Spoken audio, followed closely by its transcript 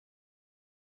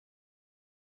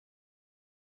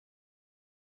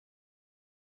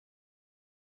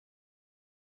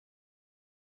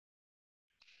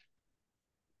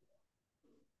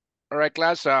All right,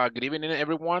 class. Good evening,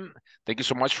 everyone. Thank you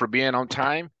so much for being on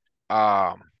time.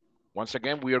 Once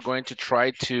again, we are going to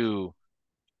try to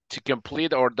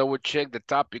complete or double check the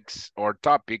topics or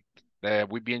topic that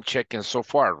we've been checking so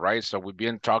far, right? So we've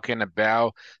been talking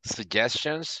about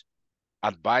suggestions,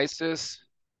 advices,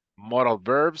 modal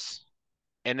verbs,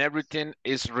 and everything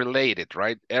is related,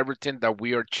 right? Everything that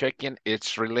we are checking,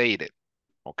 it's related,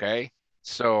 okay?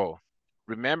 So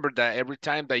remember that every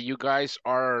time that you guys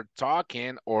are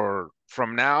talking, or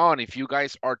from now on, if you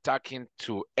guys are talking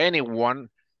to anyone,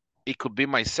 it could be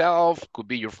myself, could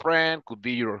be your friend, could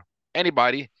be your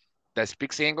anybody that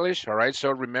speaks English, all right?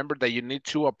 So remember that you need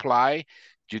to apply,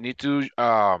 you need to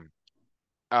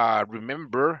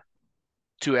remember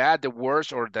to add the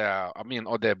words or or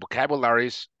the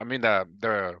vocabularies,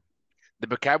 the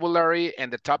vocabulary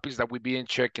and the topics that we've been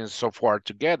checking so far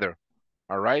together,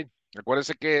 all right?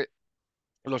 Acuérdese que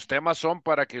los temas son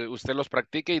para que usted los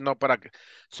practique y no para que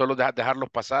solo dejarlos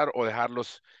pasar o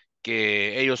dejarlos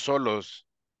que ellos solos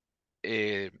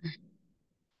eh,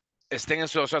 estén en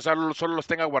su, o sea, solo los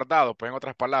tenga guardados, pues en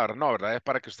otras palabras, no, ¿verdad? Es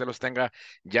para que usted los tenga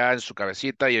ya en su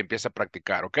cabecita y empiece a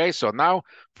practicar, ¿ok? So now,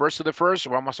 first to the first,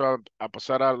 vamos a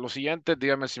pasar a lo siguiente.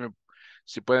 Dígame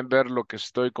si pueden ver lo que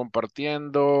estoy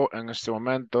compartiendo en este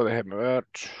momento. Déjenme ver.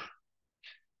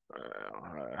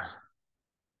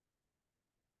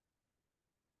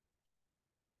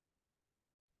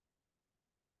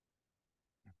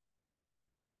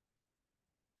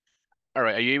 All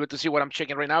right, are you able to see what I'm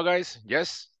checking right now, guys?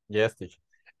 Yes? Yes, teacher.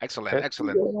 Excellent, Okay.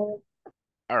 excellent.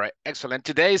 All right, excellent.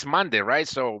 Today is Monday, right?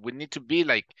 So we need to be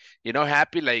like,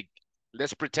 happy. Like,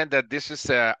 let's pretend that this is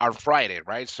our Friday,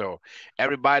 right? So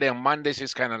everybody on Mondays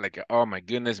is kind of like, oh my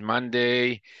goodness,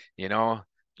 Monday. You know,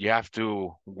 you have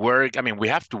to work. I mean, we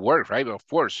have to work, right? Of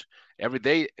course, every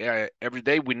day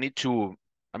we need to.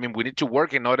 I mean, we need to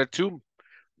work in order to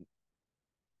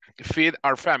feed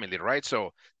our family, right?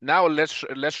 So now let's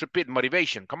repeat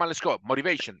motivation. Come on, let's go.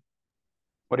 Motivation.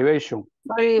 Motivation.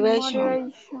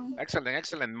 Motivation. Excellent,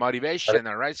 excellent. Motivation.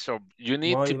 All right. So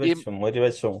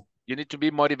Motivation. you need to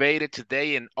be motivated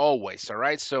today and always. All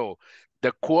right. So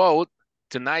the quote,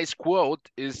 tonight's quote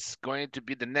is going to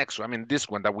be the next one. I mean, this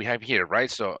one that we have here,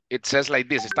 right? So it says like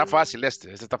this. Está fácil este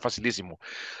está facilísimo.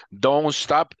 Don't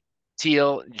stop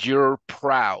till you're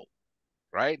proud,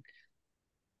 right?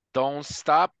 Don't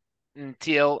stop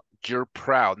until you're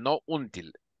proud. No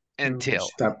until. Until.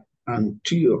 Stop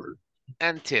until.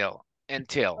 Until.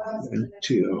 Until.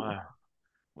 Until.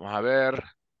 Vamos a ver.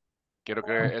 Quiero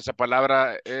que esa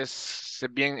palabra es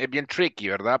bien tricky,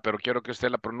 ¿verdad? Pero quiero que usted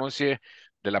la pronuncie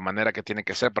de la manera que tiene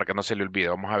que ser para que no se le olvide.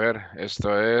 Vamos a ver.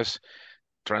 Esto es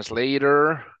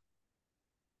translator.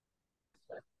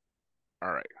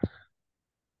 All right.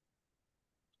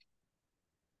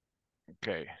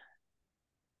 Okay.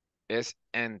 Es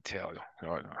until.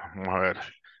 Vamos a ver.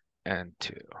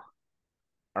 Until.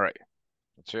 All right.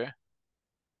 That's it.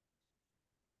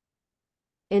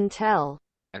 Until.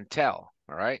 Until.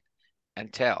 All right.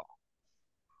 Until.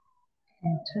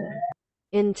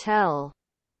 Until.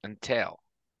 Until.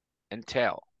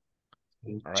 Until.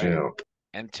 All right. Until.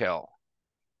 Until.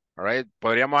 All right.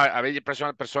 Podríamos haber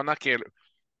personas que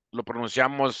lo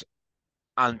pronunciamos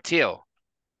until.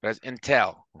 That's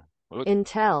until.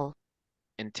 Intel.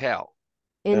 Intel.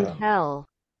 Intel.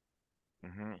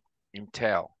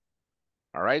 Intel.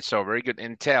 All right, so very good.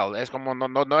 Intel. Es como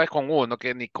no es con U, no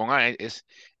que ni con A, es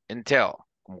Intel.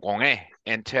 Como con E.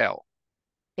 Intel.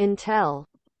 Intel.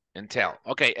 Intel.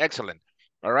 Okay, excellent.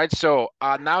 All right, so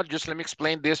now just let me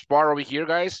explain this part over here,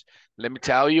 guys. Let me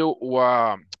tell you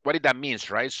what that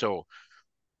means, right? So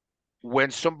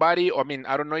when somebody, I mean,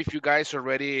 I don't know if you guys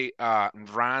already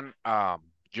ran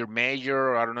your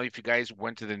major. I don't know if you guys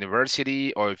went to the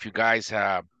university or if you guys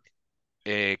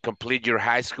complete your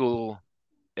high school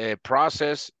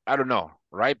process. I don't know,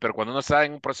 right? Pero cuando uno está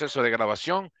en un proceso de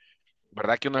graduación,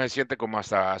 ¿verdad? Que uno se siente como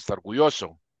hasta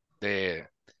orgulloso de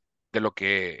lo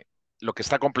que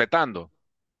está completando.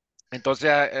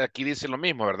 Entonces aquí dice lo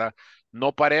mismo, ¿verdad?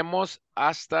 No paremos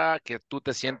hasta que tú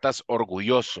te sientas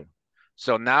orgulloso.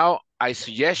 So now I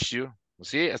suggest you,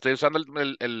 ¿sí? Estoy usando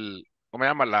 ¿cómo se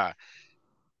llama?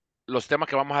 Los temas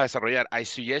que vamos a desarrollar. I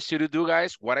suggest you to do,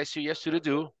 guys, what I suggest you to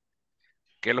do,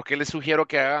 que lo que les sugiero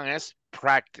que hagan es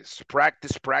practice,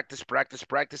 practice, practice, practice,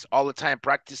 practice, all the time,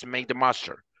 practice, make the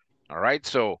master. All right,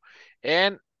 so,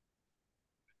 and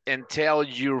until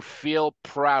you feel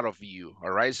proud of you,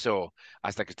 all right, so,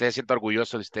 hasta que usted se sienta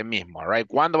orgulloso de usted mismo, all right.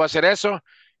 ¿Cuándo va a ser eso?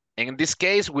 In this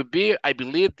case would be, I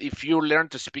believe, if you learn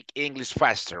to speak English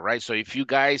faster, right? So if you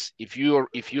guys, if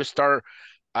you start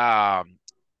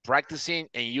practicing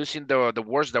and using the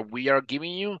words that we are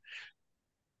giving you,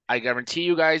 I guarantee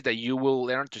you guys that you will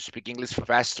learn to speak English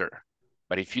faster.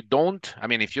 But if you don't, I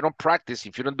mean, if you don't practice,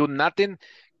 if you don't do nothing,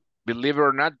 believe it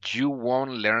or not, you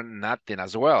won't learn nothing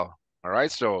as well. All right,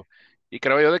 so, y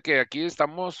creo yo de que aquí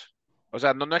estamos, o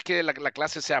sea, no es que la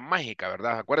clase sea mágica,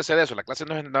 ¿verdad? Acuérdese de eso, la clase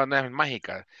no es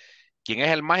mágica. Quien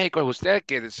es el mágico es usted,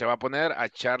 que se va a poner a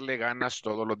echarle ganas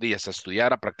todos los días, a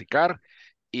estudiar, a practicar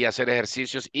y hacer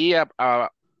ejercicios y a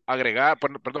agregar,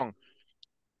 perdón,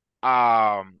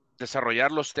 a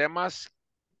desarrollar los temas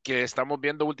que estamos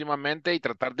viendo últimamente y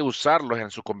tratar de usarlos en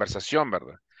su conversación,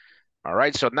 ¿verdad? All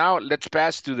right, so now let's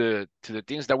pass to the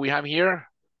things that we have here.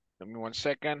 Give me 1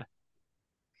 second.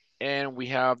 And we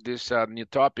have this new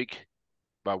topic,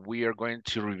 but we are going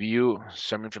to review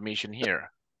some information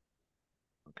here.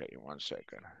 Okay, 1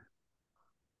 second.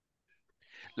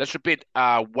 Let's repeat.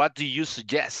 What do you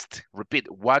suggest?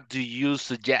 Repeat. What do you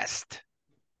suggest?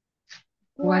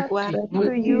 What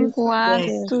do you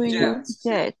suggest?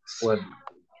 Yes.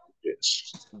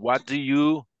 What do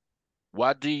you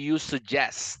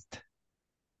suggest?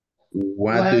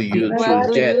 What do you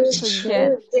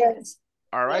suggest?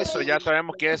 All right, so ya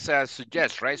sabemos que es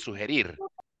suggest, right? Sugerir.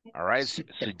 All right,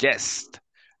 suggest.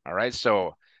 All right,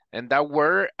 so, and that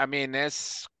word, I mean,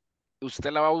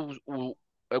 usted la va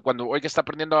cuando hoy que está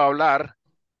aprendiendo a hablar,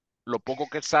 lo poco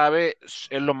que sabe es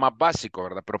lo más básico,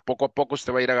 ¿verdad? Pero poco a poco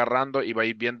usted va a ir agarrando y va a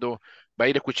ir viendo, va a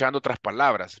ir escuchando otras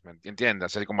palabras, ¿me entiende?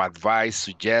 Así como advice,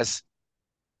 suggest,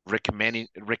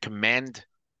 recommend,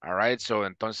 all right? So,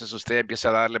 entonces usted empieza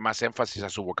a darle más énfasis a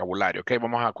su vocabulario, ¿ok?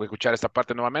 Vamos a escuchar esta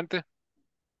parte nuevamente.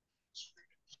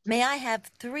 May I have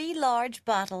 3 large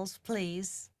bottles,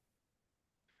 please?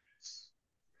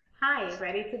 Hi,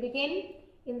 ready to begin?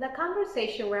 In the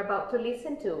conversation we're about to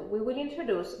listen to, we will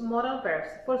introduce modal verbs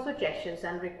for suggestions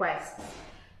and requests.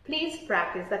 Please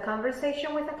practice the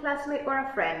conversation with a classmate or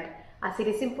a friend, as it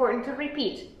is important to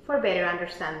repeat for better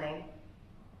understanding.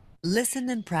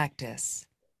 Listen and practice.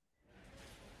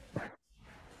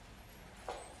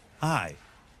 Hi,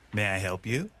 may I help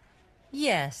you?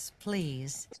 Yes,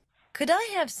 please. Could I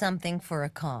have something for a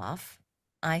cough?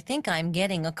 I think I'm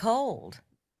getting a cold.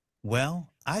 Well,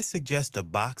 I suggest a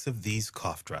box of these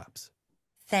cough drops.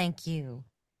 Thank you.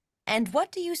 And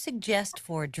what do you suggest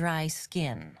for dry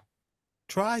skin?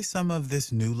 Try some of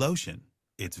this new lotion.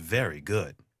 It's very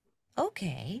good.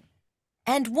 Okay.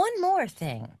 And one more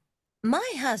thing. My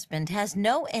husband has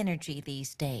no energy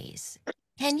these days.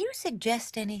 Can you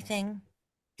suggest anything?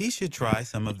 He should try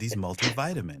some of these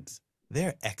multivitamins.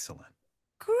 They're excellent.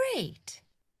 Great.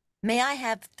 May I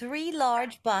have 3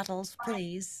 large bottles,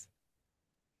 please?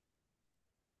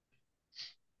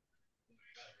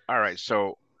 All right,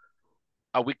 so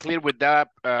are we clear with that,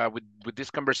 with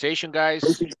this conversation,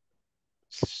 guys?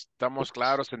 ¿Estamos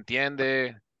claros? ¿Se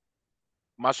entiende?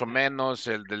 Más o menos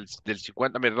del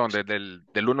 50, perdón,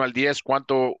 del 1 al 10,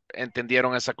 ¿cuánto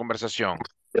entendieron esa conversación?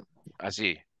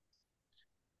 Así.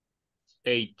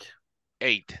 8.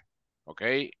 8, ¿ok?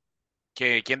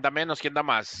 ¿Quién da menos? ¿Quién da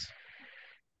más?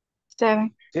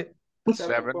 7. 7.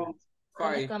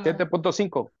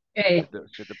 7.5.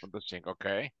 7.5, ok.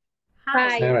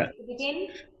 Hi, Seven. ready to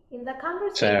begin? In the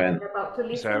conversation we're about to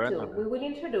listen 7. to, we will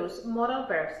introduce modal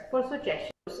verbs for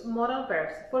suggestions, modal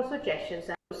verbs for suggestions,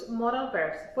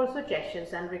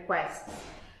 and requests.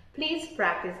 Please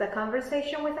practice the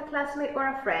conversation with a classmate or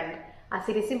a friend, as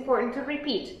it is important to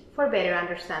repeat for better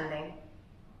understanding.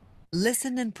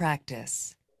 Listen and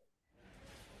practice.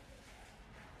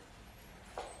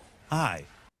 Hi.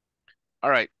 All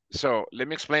right, so let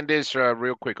me explain this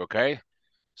real quick, okay?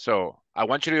 So I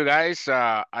want you guys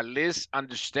at least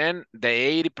understand the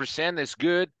 80% is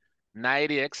good,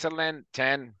 90 excellent,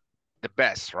 10 the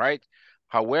best, right?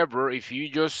 However, if you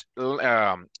just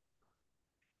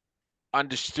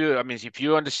understood, I mean, if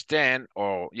you understand,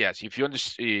 or yes, if you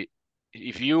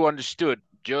understood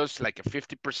just like a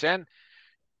 50%,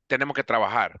 tenemos que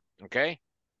trabajar, okay?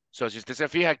 So, si usted se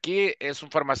fija aquí, es un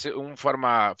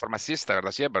farmacista,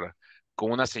 ¿verdad? Sí, ¿verdad?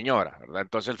 Con una señora, ¿verdad?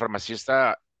 Entonces el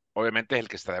farmacista obviamente es el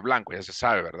que está de blanco, ya se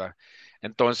sabe, ¿verdad?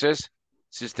 Entonces,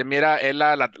 si usted mira, él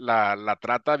la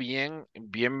trata bien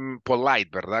polite,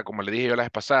 ¿verdad? Como le dije yo la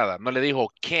vez pasada. No le dijo,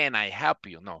 can I help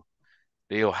you? No.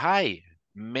 Le dijo, hi,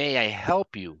 may I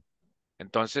help you?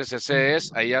 Entonces,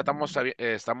 ahí ya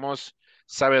estamos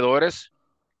sabedores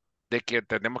de que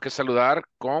tenemos que saludar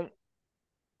con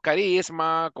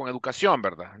carisma, con educación,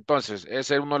 ¿verdad? Entonces,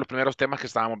 ese es uno de los primeros temas que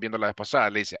estábamos viendo la vez pasada.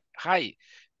 Le dice, hi,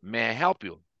 may I help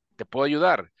you? ¿Te puedo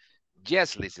ayudar?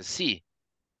 Yes, le dice, sí.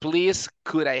 Please,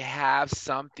 could I have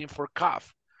something for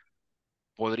cough?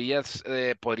 ¿Podría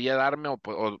darme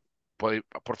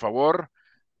por favor,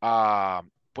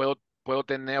 puedo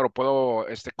tener o puedo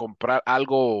comprar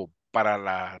algo para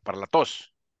la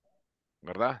tos,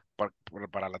 ¿verdad?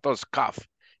 Para la tos, cough.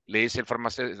 Le dice el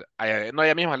farmacéutico, no,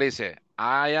 ella misma le dice,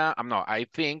 I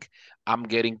think I'm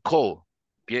getting cold.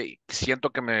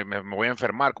 Siento que me voy a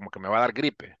enfermar, como que me va a dar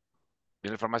gripe.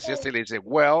 Viene el farmacéutico y le dice,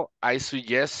 well, I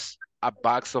suggest a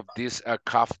box of these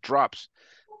cough drops.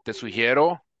 Te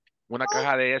sugiero una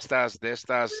caja de estas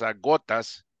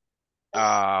gotas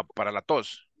para la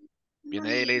tos.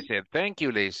 Viene ahí y le dice, thank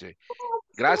you, le dice,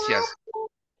 gracias.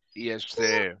 Y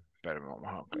espérame,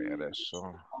 vamos a crear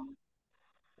eso.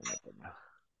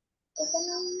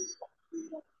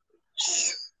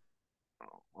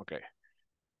 Ok.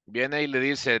 Viene y le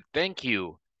dice, thank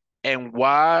you. And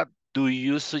what do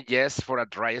you suggest for a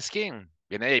dry skin?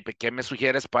 Viene ahí, ¿qué me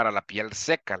sugieres para la piel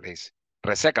seca? Le dice,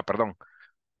 reseca, perdón.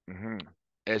 Ujú.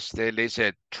 Le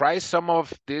dice, try some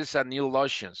of these new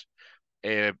lotions.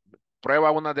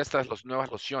 Prueba una de estas nuevas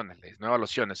lociones, le dice, nuevas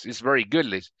lociones. It's very good,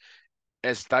 le dice.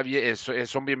 Está bien,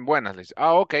 son bien buenas, le dice.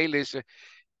 Ok, le dice.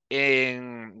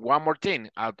 En one more thing,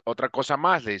 otra cosa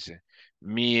más, le dice.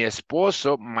 Mi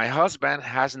esposo, my husband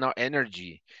has no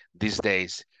energy these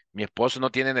days. Mi esposo no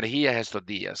tiene energía estos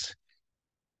días.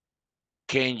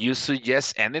 Can you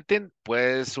suggest anything?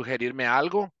 ¿Puedes sugerirme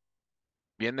algo?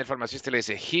 Viene el farmacista y le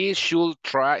dice, he should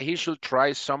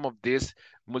try some of these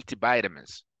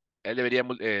multivitamins. Él debería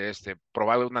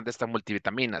probar una de estas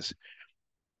multivitaminas.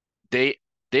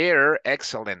 They're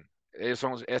excellent.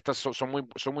 Estas son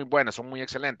muy buenas, son muy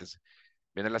excelentes.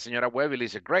 Viene la señora Webb y le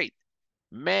dice, great.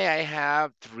 May I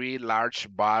have 3 large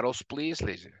bottles, please?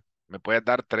 Le dice, ¿me puedes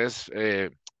dar 3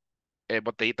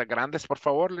 botellitas grandes, por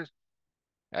favor?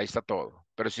 Ahí está todo.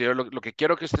 Pero si yo lo que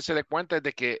quiero que usted se dé cuenta es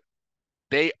de que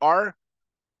they are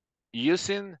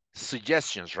using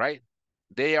suggestions, right?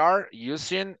 They are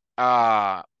using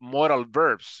modal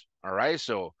verbs, all right?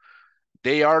 So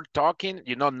they are talking,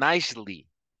 nicely,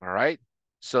 all right?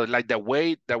 So like the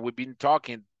way that we've been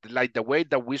talking, like the way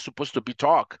that we're supposed to be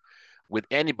talk with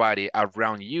anybody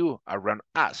around you, around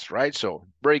us, right? So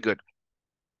very good.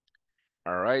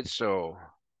 All right, so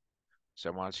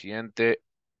vamos al siguiente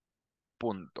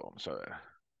punto. Vamos a ver.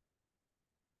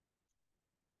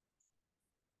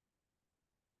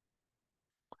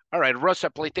 All right, Rosa,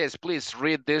 please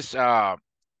read this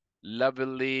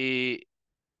lovely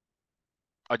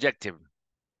adjective.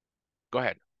 Go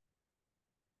ahead.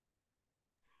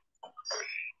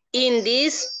 In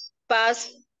this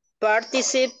past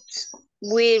participles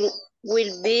will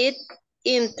be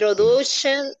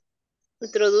introduction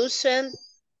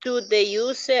to the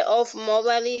use of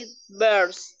modal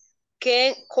verbs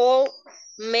can, could,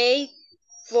 may,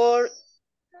 for,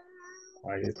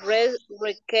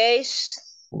 request,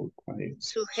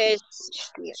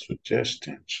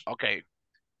 Suggestions. Okay,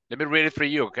 let me read it for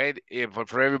you, okay?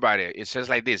 For everybody, it says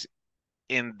like this.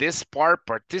 In this part,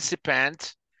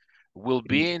 participants will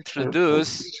be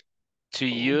introduced to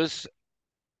use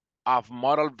of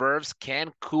modal verbs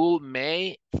can, could,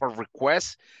 may, for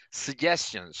request,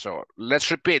 suggestions. So let's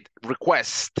repeat,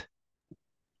 request.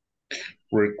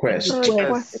 Request.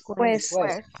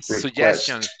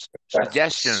 Suggestions.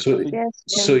 Suggestions.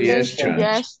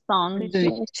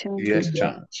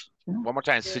 One more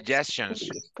time, suggestions.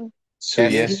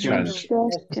 Suggestions.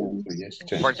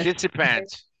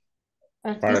 Participant.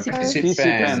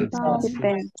 Participant.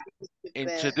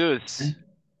 Introduce.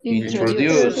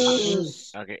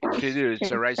 Introduce. Okay,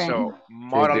 introduce. All right, so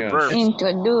modal verbs.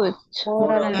 Introduce.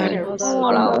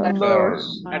 Modal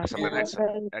verbs.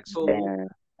 Excellent.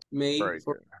 May Very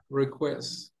for good.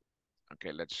 request.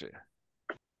 Okay, let's see.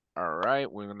 All right,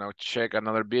 we're gonna check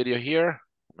another video here.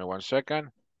 Give me 1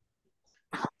 second.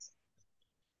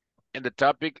 And the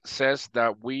topic says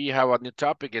that we have a new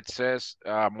topic. It says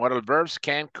modal verbs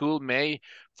can, could, may,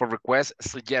 for request,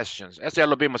 suggestions. Esto ya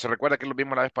lo vimos. Se recuerda que lo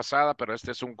vimos la vez pasada, pero este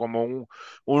es como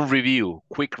un review,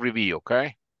 quick review,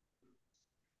 okay?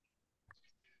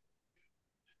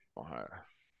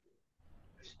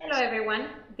 Hello everyone.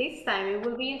 This time we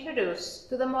will be introduced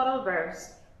to the modal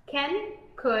verbs can,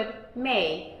 could,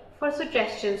 may for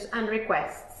suggestions and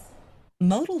requests.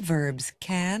 Modal verbs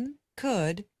can,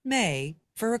 could, may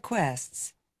for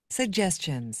requests.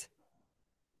 Suggestions.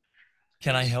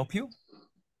 Can I help you?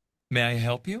 May I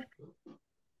help you?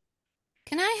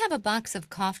 Can I have a box of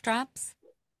cough drops?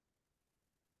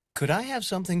 Could I have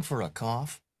something for a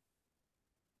cough?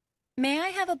 May I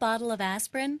have a bottle of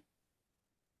aspirin?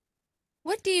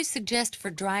 What do you suggest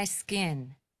for dry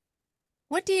skin?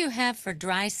 What do you have for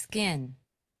dry skin?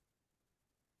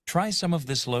 Try some of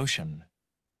this lotion.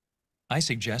 I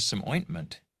suggest some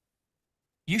ointment.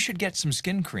 You should get some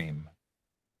skin cream.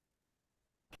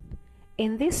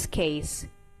 In this case,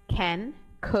 can,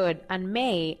 could, and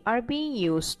may are being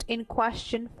used in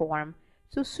question form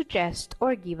to suggest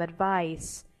or give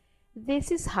advice.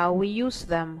 This is how we use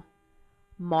them.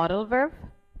 Modal verb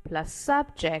plus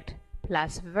subject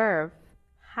plus verb,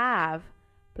 have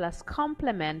plus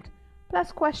complement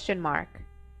plus question mark.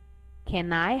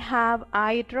 Can I have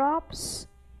eye drops?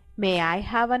 May I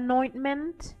have an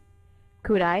ointment?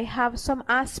 Could I have some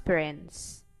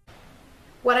aspirins?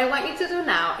 What I want you to do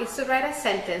now is to write a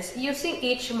sentence using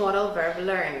each modal verb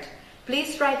learned.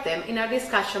 Please write them in our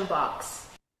discussion box.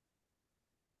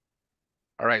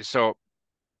 All right, so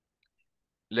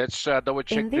let's double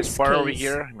check this part over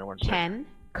here. Can,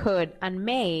 could, and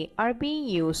may are being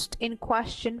used in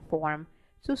question form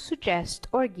to suggest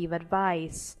or give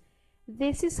advice.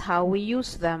 This is how we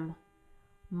use them.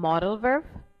 Modal verb.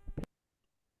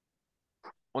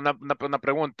 Una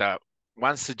pregunta.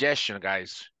 One suggestion,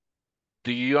 guys.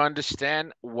 Do you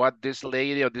understand what this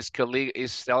lady or this colleague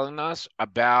is telling us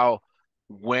about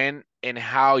when and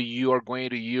how you are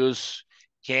going to use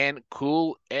can,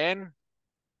 could, and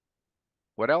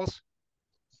what else?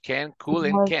 Can, could,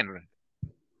 and can.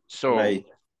 So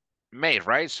may,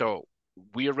 right? So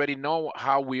we already know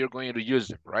how we are going to use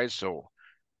them, right? So,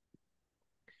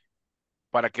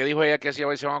 ¿para qué dijo ella que se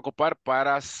van a ocupar?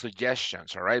 Para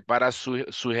suggestions, all right? Para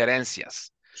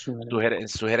sugerencias.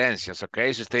 Sugerencias,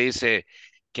 okay? Si usted dice,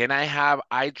 can I have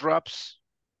eye drops?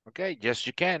 Okay, yes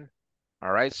you can.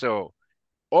 All right, so,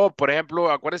 por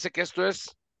ejemplo, acuérdense que esto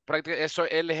es eso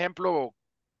es el ejemplo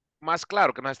más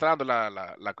claro que nos está dando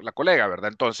la colega,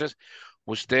 ¿verdad? Entonces,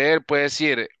 usted puede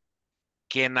decir,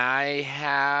 can I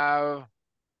have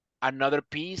another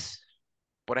piece?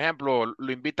 Por ejemplo,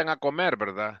 lo invitan a comer,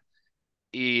 ¿verdad?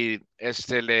 Y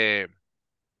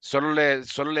solo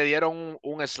le dieron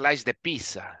un slice de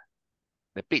pizza,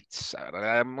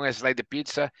 ¿verdad? Un slice de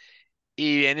pizza.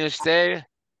 Y viene usted,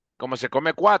 como se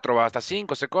come 4, hasta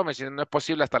 5 se come, si no es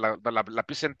posible hasta la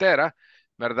pizza entera,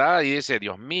 ¿verdad? Y dice,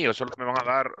 Dios mío, solo me van a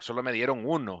dar, solo me dieron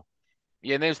 1.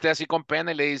 Viene usted así con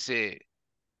pena y le dice,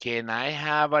 can I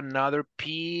have another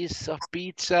piece of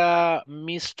pizza,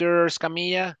 Mr.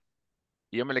 Escamilla?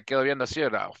 Y yo me le quedo viendo así,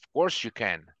 ¿verdad? Of course you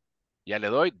can. Ya le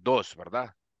doy 2,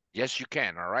 ¿verdad? Yes, you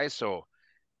can, all right? So,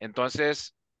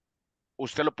 entonces,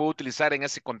 usted lo puede utilizar en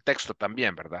ese contexto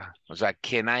también, ¿verdad? O sea,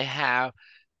 can I have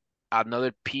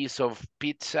another piece of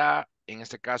pizza? En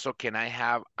este caso, can I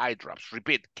have eye drops?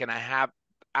 Repeat, can I have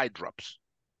eye drops?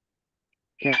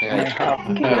 Can I have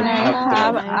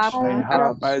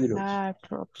eye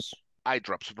drops? Eye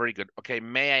drops, very good. Okay,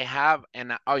 may I have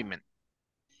an ointment?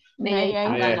 May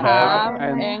I have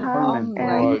an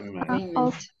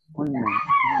ointment?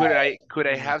 Could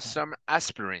I have some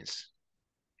aspirins?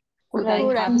 Could I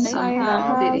have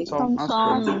some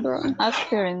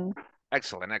aspirin?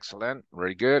 Excellent, excellent.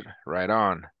 Very good. Right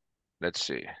on. Let's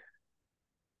see.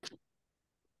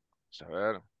 So, a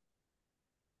ver.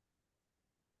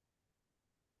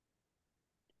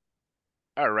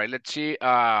 All right, let's see.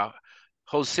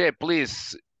 Jose,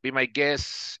 please be my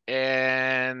guest.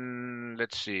 And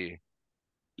let's see.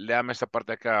 Léame esta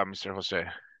parte acá, Mr. Jose.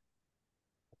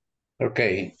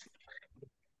 Okay.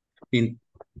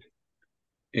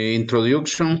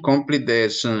 Introduction, complete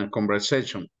this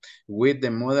conversation with the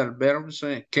modal verbs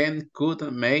can, could,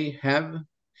 may, have,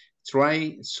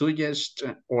 try, suggest,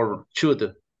 or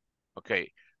should.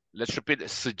 Okay, let's repeat.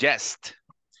 Suggest.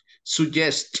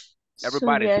 Suggest.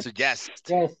 Everybody, suggest.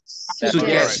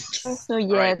 Suggest. All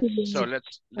right, so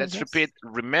let's repeat.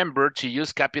 Remember to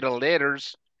use capital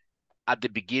letters at the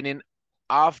beginning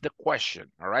of the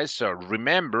question. All right, so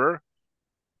remember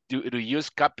to use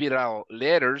capital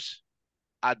letters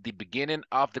at the beginning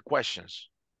of the questions.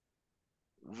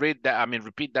 Read that,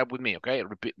 repeat that with me, okay?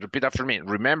 Repeat after me.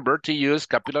 Remember to use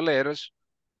capital letters.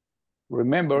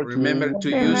 Remember to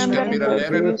use capital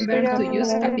letters. Remember to use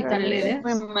capital letters.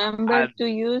 Remember to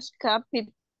use capital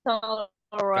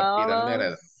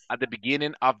letters. At the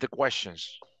beginning of the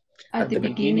questions. At the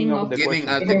beginning of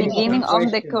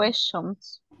the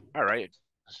questions. All right.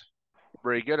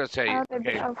 Very good. I'll say.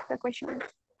 Okay. Of the question.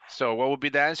 So what would be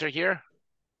the answer here?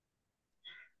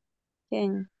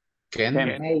 Can.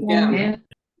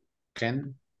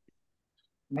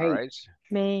 All right.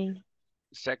 May.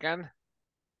 Second.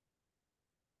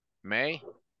 May.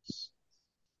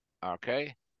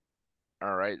 Okay.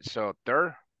 All right. So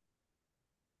third.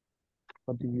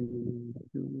 What do you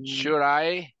do? Should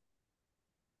I?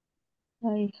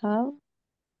 I have.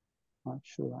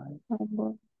 Should I?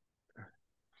 What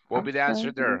will be the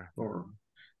answer there?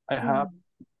 I have.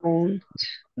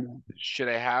 Should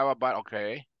I have about?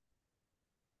 Okay.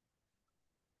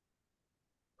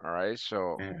 All right.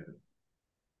 So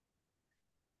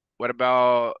what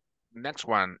about next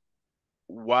one?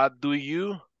 What do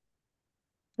you?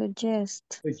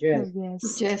 Suggest.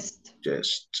 Suggest.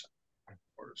 Just.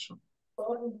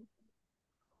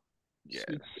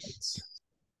 Yes.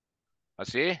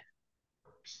 ¿Así?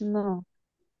 No.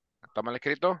 ¿Está mal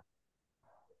escrito?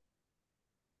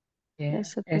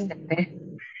 SP.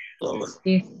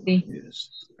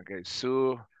 Yes. Okay,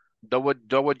 so double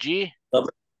G.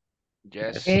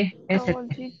 Yes. Double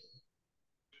G.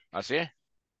 ¿Así?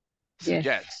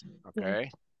 Suggest. Okay.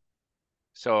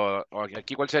 So, okay,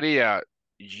 aquí cuál sería?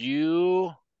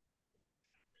 You.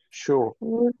 Sure.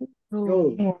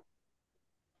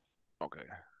 Okay.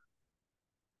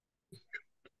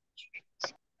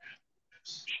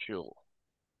 Sure.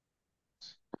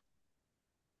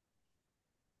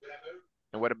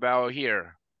 And what about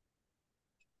here?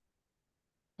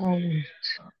 Can.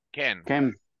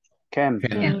 Can.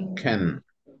 Can.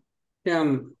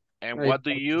 And what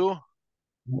do you?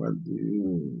 What do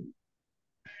you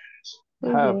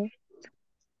Have.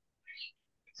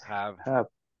 Have. Have.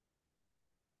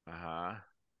 Uh-huh.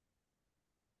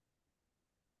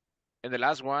 And the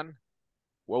last one?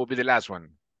 What would be the last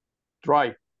one?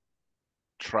 Try.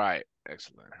 Try.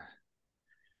 Excellent.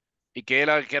 ¿Y qué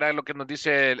era lo que nos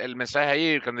dice el mensaje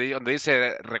ahí? Donde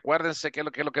dice, recuérdense qué es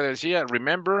lo que decía.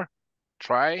 Remember,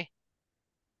 try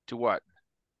to what?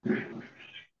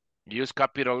 Use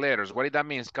capital letters. What does that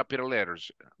mean, capital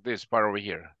letters? This part over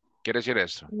here. ¿Quiere decir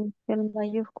eso? En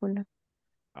mayúscula.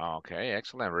 Okay,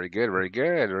 excellent. Very good, very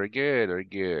good, very good, very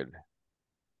good.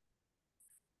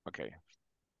 Okay.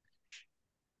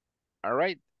 All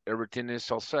right. Everything is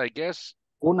all set, I guess.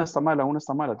 Una está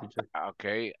mala, teacher.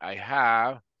 Okay, I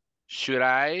have. Should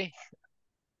I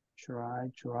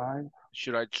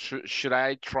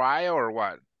try or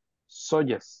what?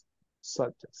 Suggest.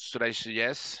 Should I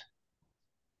suggest?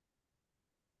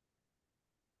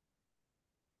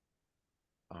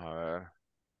 A ver.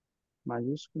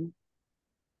 Mayúscula.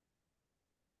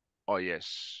 Oh, yes.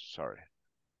 Sorry.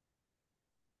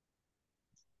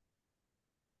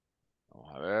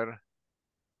 Vamos a ver.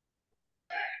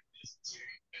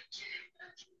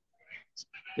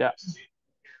 Yeah.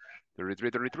 33.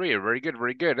 Very good,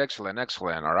 very good. Excellent,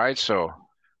 excellent. All right, so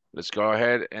let's go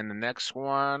ahead and the next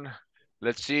one.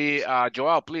 Let's see,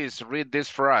 Joel, please read this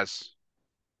for us.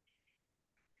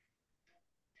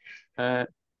 In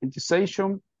the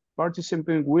session,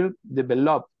 participants will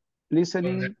develop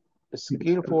listening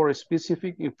skill for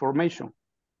specific information.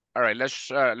 All right,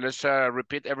 let's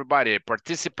repeat everybody.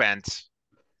 Participants.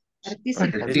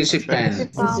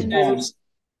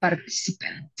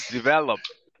 Develop.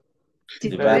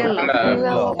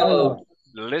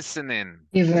 Listening.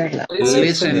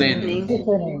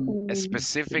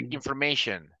 Specific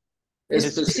information.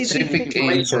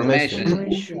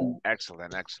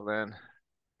 Excellent, excellent.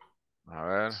 A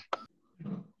ver.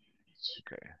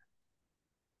 Okay.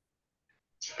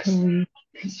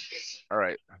 All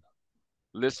right.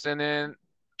 Listening.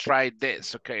 Try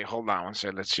this. Okay, hold on one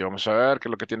second. Let's see. Vamos a ver qué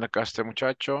es lo que tiene acá este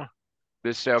muchacho.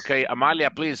 This, okay,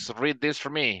 Amalia, please read this for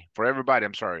me. For everybody,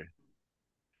 I'm sorry.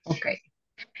 Okay.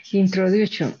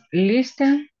 Introduction.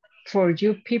 Listen for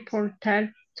you people tell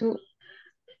to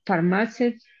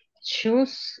pharmacists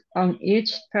choose on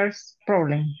each person's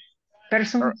problem.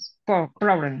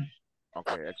 Problem.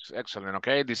 Okay, excellent.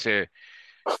 Okay, dice,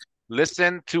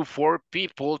 listen to 4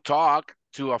 people talk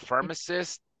to a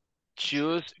pharmacist,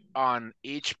 choose on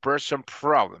each person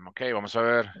problem. Okay, vamos a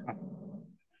ver.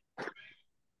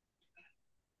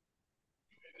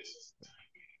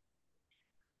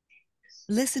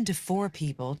 Listen to 4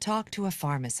 people talk to a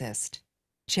pharmacist.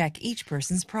 Check each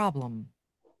person's problem.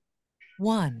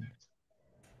 1.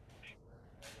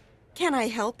 Can I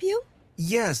help you?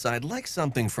 Yes, I'd like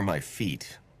something for my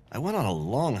feet. I went on a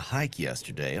long hike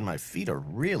yesterday and my feet are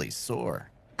really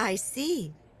sore. I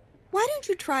see. Why don't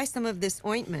you try some of this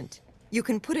ointment? You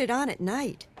can put it on at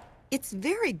night. It's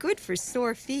very good for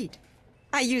sore feet.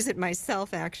 I use it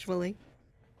myself, actually.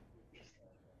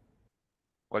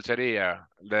 ¿Cuál sería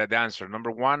the answer? Number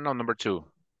 1 or number 2?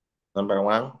 Number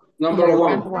 1. Number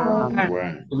one.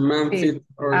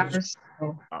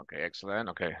 Okay, excellent.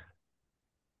 Okay.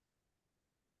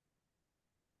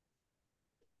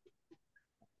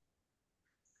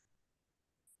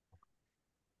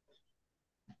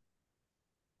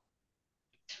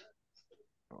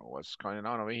 What's going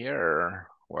on over here?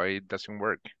 Why it doesn't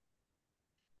work?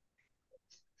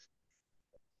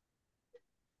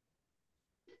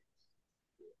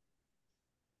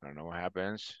 I don't know what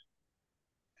happens.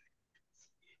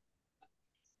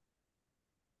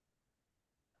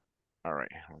 All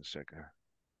right, one second.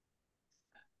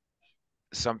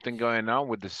 Something going on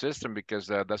with the system because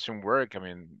that doesn't work. I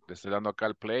mean, le estoy dando acá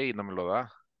al play y no me lo da.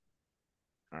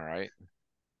 All right.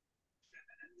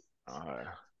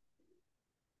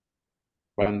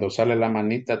 Cuando sale la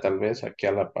manita, tal vez aquí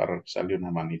a la par sale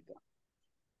una manita.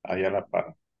 Ahí a la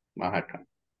par, más acá.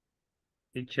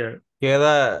 Teacher.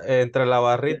 Queda entre la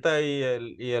barrita y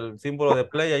el símbolo de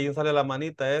play, ahí sale la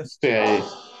manita, ¿es? Sí, ahí.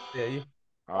 De ahí.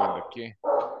 Aquí.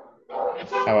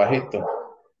 Abajito.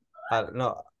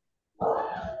 No.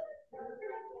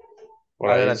 Por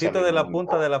ahí Adelantito sale de la la manita.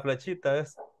 punta de la flechita,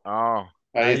 ¿es? Ahí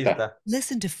Ahí está. está.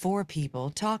 Listen to 4 people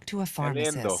talk to a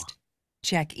pharmacist.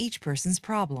 Check each person's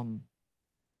problem.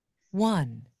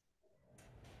 1.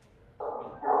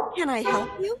 Can I help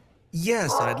you?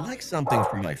 Yes, I'd like something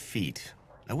for my feet.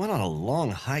 I went on a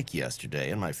long hike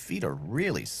yesterday and my feet are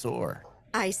really sore.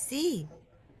 I see.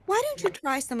 Why don't you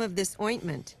try some of this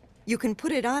ointment? You can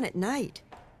put it on at night.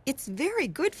 It's very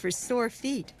good for sore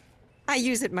feet. I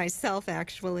use it myself,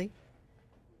 actually.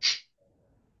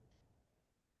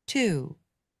 2.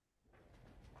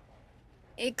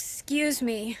 Excuse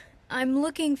me. I'm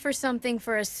looking for something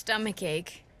for a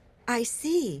stomachache. I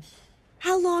see.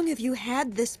 How long have you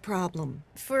had this problem?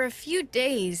 For a few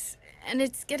days, and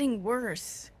it's getting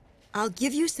worse. I'll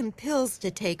give you some pills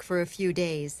to take for a few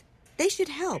days. They should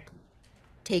help.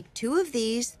 Take 2 of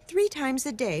these 3 times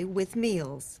a day with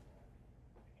meals.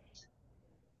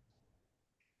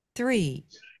 3.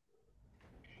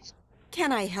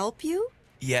 Can I help you?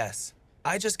 Yes.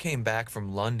 I just came back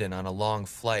from London on a long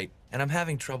flight, and I'm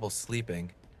having trouble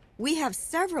sleeping. We have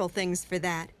several things for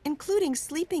that, including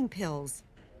sleeping pills.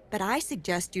 But I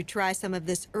suggest you try some of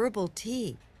this herbal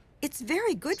tea. It's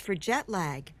very good for jet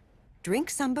lag. Drink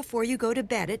some before you go to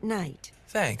bed at night.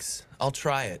 Thanks. I'll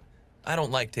try it. I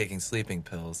don't like taking sleeping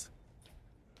pills.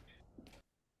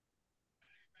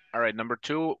 All right, number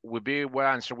 2 would be, what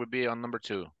answer would be on number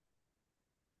 2?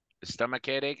 Stomach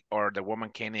headache or the woman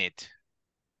can eat?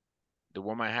 The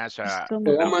woman has a... The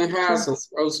woman has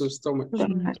also stomach.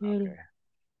 Okay.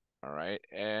 All right,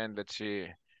 and let's see.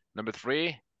 Number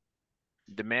 3,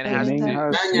 the man The has...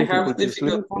 man has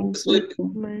difficult sleep.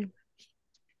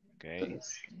 Okay.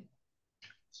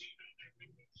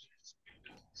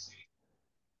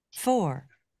 4.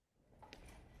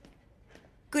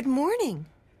 Good morning.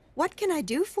 What can I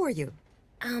do for you?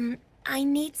 I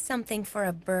need something for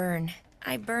a burn.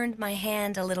 I burned my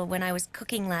hand a little when I was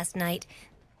cooking last night.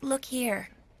 Look here.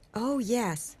 Oh,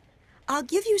 yes. I'll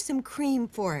give you some cream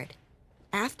for it.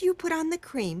 After you put on the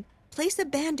cream, place a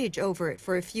bandage over it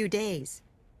for a few days.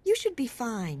 You should be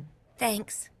fine.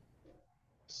 Thanks.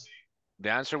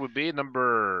 The answer would be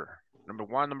number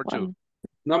 1, number 2.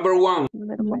 Number 1.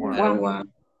 Number 1.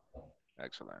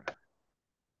 Excellent.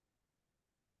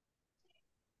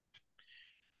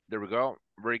 There we go.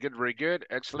 Very good, very good.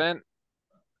 Excellent.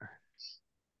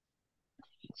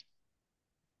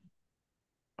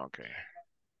 Okay.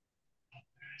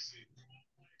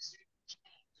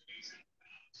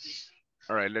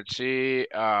 All right, let's see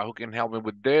who can help me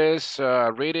with this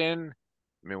reading.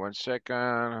 Give me 1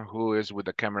 second. Who is with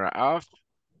the camera off?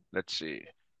 Let's see.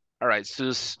 All right,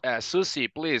 Susie,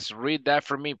 please read that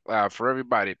for me, for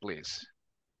everybody, please.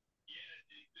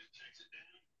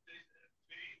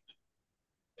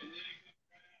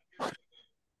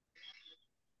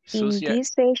 In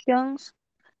these sessions,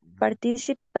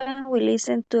 participants will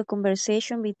listen to a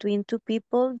conversation between 2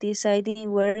 people deciding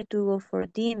where to go for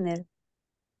dinner.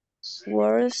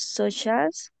 Words such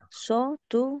as so,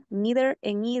 to, neither,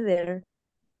 and either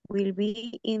will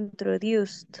be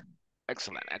introduced.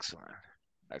 Excellent, excellent,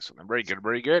 excellent. Very good,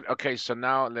 very good. Okay, so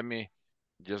now let me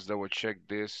just double check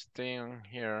this thing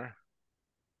here.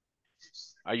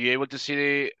 Are you able to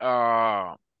see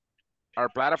our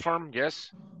platform?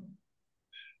 Yes.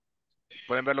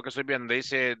 Pueden ver lo que estoy viendo.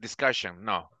 Dice discussion.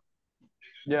 No.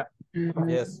 Yeah.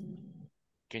 Yes.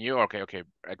 Can you? Okay, okay.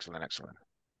 Excellent, excellent.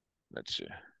 Let's see.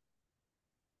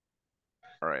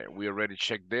 All right, we already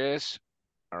checked this.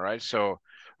 All right, so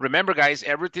remember, guys,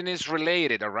 everything is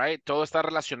related. All right, todo está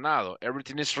relacionado.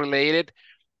 Everything is related.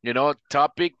 You know, the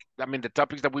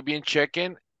topics that we've been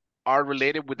checking are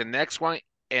related with the next one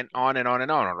and on and on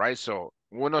and on. All right, so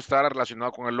uno está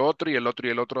relacionado con el otro y el otro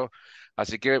y el otro.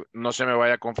 Así que no se me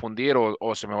vaya a confundir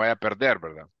o se me vaya a perder,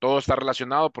 ¿verdad? Todo está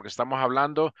relacionado porque estamos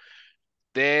hablando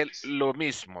de lo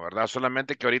mismo, ¿verdad?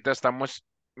 Solamente que ahorita estamos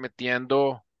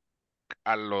metiendo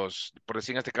a los, por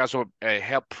decir en este caso,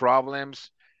 help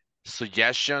problems,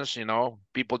 suggestions, you know,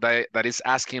 people that is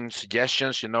asking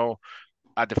suggestions, you know,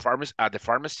 at the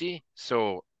pharmacy.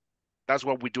 So that's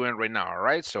what we're doing right now, all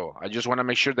right? So I just want to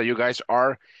make sure that you guys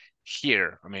are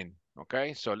here. I mean,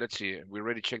 okay, so let's see. We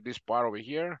already checked this part over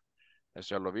here.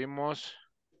 Eso ya lo vimos.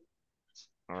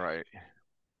 All right.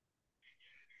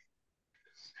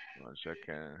 1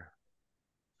 second.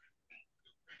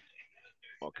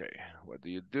 Okay, what do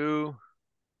you do?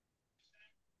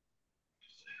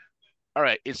 All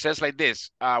right, it says like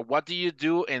this. What do you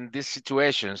do in these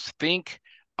situations? Think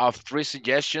of 3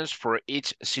 suggestions for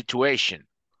each situation.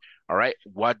 All right,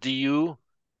 what do you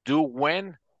do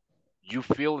when you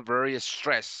feel very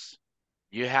stressed?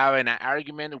 You have an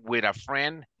argument with a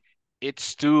friend.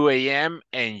 It's 2 a.m.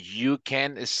 and you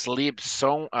can't sleep.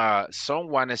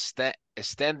 Someone is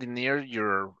standing near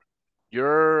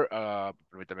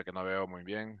permítame que no veo muy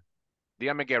bien.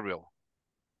 Dígame, Gabriel.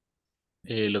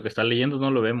 Lo que está leyendo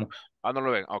no lo vemos. Ah, no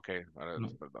lo ven. Ok,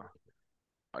 No. perdón.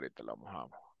 Ahorita lo vamos a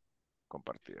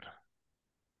compartir.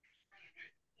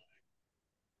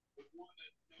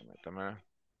 Permítame.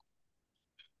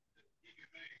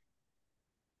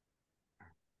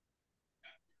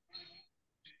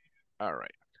 All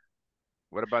right.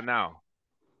 What about now?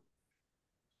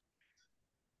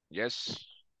 Yes.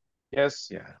 Yes.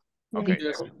 Yeah. Okay.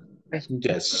 Yes.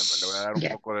 Espérame, le voy a dar un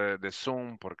Yeah. poco de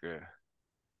zoom porque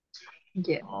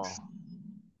Yes.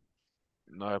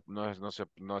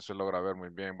 no se logra ver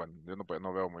muy bien. Bueno, yo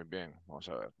no veo muy bien. Vamos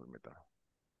a ver, permítame.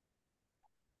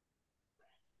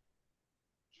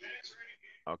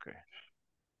 Okay.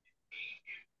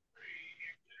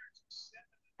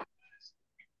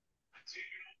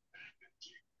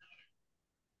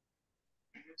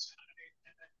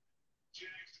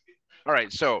 All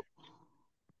right, so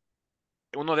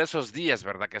uno de esos días,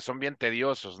 ¿verdad? Que son bien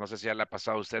tediosos. No sé si ya le ha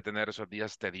pasado a usted tener esos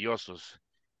días tediosos,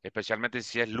 especialmente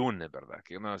si es lunes, ¿verdad?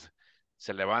 Que uno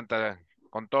se levanta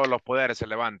con todos los poderes, se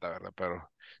levanta, ¿verdad?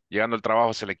 Pero llegando al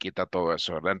trabajo se le quita todo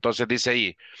eso, ¿verdad? Entonces dice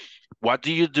ahí, what do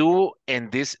you do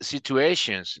in these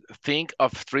situations? Think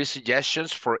of 3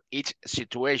 suggestions for each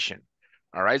situation.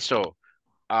 All right, so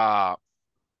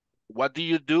what do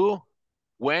you do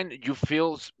when you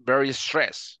feel very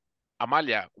stressed?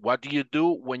 Amalia, what do you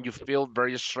do when you feel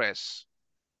very stressed?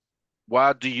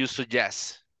 What do you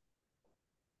suggest?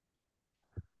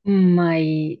 In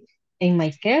my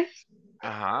case,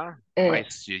 My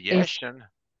suggestion.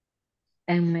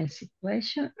 in my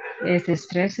situation, the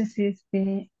stresses is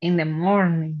in the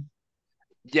morning.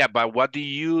 Yeah, but what do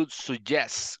you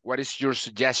suggest? What is your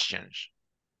suggestions?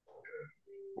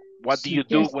 What do you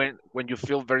do when you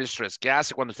feel very stressed? ¿Qué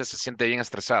hace cuando usted se siente bien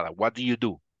estresada? What do you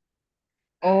do?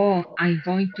 Oh, I'm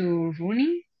going to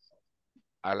running.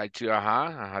 I like to,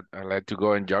 I like to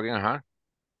go and jogging,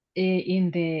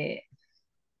 In the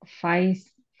 5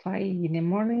 in the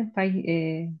morning, 5,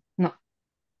 no,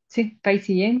 sí, 5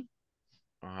 p.m.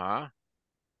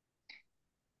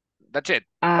 That's it.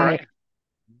 All right.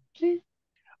 Sí.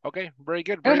 Okay, very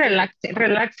good. Very Relax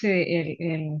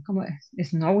 ¿cómo es?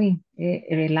 Snowing,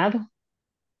 el helado.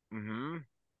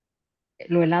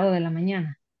 Lo helado de la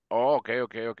mañana. Oh,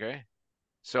 okay.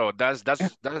 So that's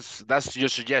your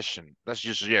suggestion. That's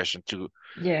your suggestion to.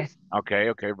 Yes.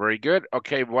 Okay, very good.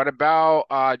 Okay, what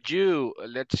about you?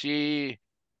 Let's see,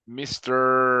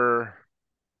 Mr.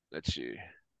 Let's see.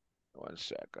 1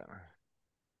 second.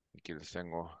 Aquí les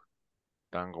tengo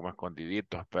tan como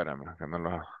escondiditos. Espérame, que no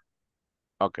los.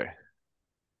 Okay.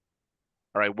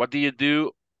 All right. What do you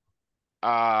do,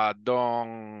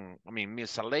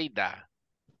 Miss Aleida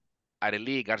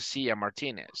Arely Garcia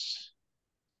Martinez?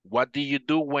 What do you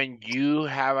do when you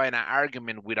have an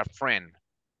argument with a friend?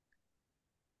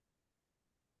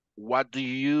 What do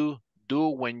you do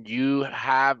when you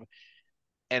have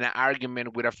an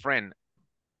argument with a friend?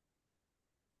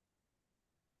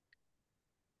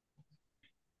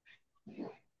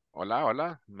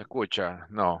 Hola, ¿me escucha?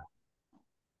 No.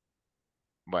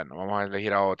 Bueno, vamos a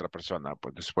elegir a otra persona,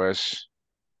 pues después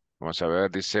vamos a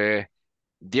ver, dice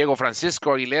Diego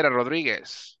Francisco Aguilera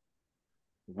Rodríguez.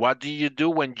 What do you do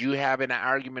when you have an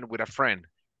argument with a friend?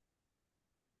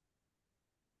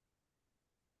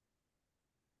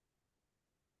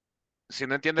 Si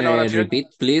no entiende la oración. Repeat,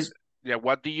 please. Yeah,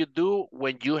 what do you do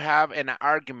when you have an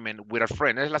argument with a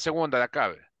friend? Es la segunda de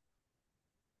acá.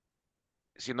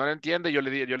 Si no lo entiende, yo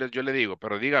le digo,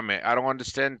 pero dígame, I don't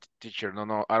understand, teacher.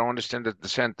 No, I don't understand the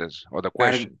sentence or the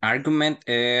question. Argument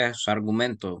es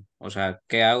argumento. O sea,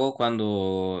 ¿qué hago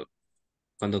cuando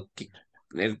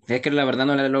es que la verdad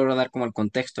no le logro dar como el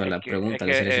contexto de la pregunta,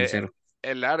 le seré sincero.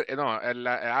 El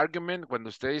argument, cuando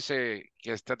usted dice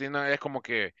que está teniendo, es como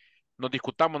que nos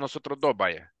discutamos nosotros dos,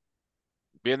 vaya.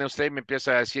 Viene usted y me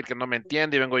empieza a decir que no me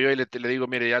entiende y vengo yo y le digo,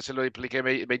 mire, ya se lo expliqué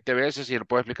 20 veces y lo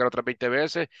puedo explicar otras 20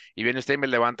 veces y viene usted y me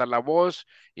levanta la voz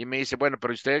y me dice, bueno,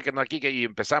 pero usted que no aquí, y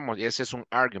empezamos y ese es un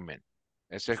argument,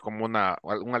 ese es como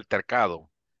un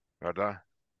altercado, ¿verdad?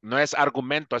 No es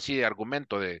argumento así, de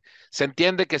argumento se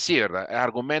entiende que sí, ¿verdad? Es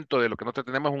argumento de lo que nosotros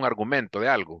tenemos, es un argumento de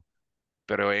algo,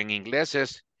 pero en inglés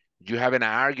es You have an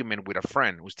argument with a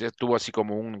friend. Usted tuvo así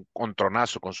como un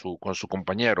encontronazo con su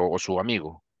compañero o su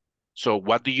amigo. So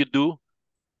what do you do?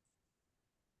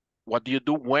 What do you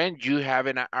do when you have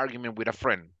an argument with a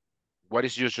friend? What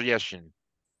is your suggestion?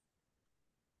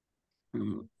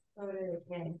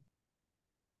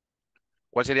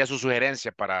 ¿Cuál sería su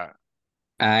sugerencia para?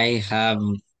 I have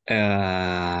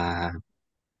uh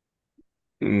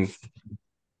mm,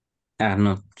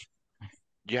 no.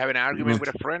 You have an argument with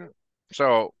a friend?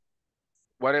 So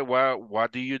what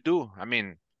do you do? I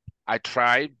mean, I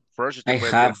tried first. I Usted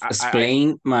puede decir, have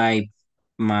explained my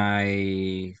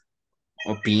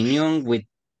opinion with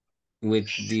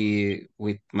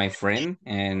my friend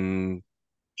and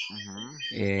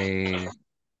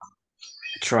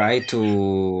try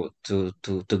to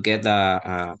get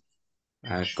a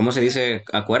 ¿cómo se dice?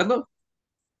 ¿Acuerdo?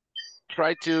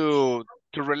 Try to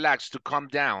relax, to calm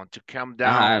down.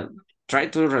 Try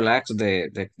to relax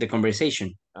the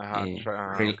conversation. Okay.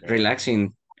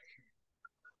 Relaxing.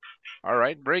 All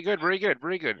right, very good, very good,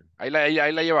 very good. Ahí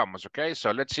la llevamos, okay?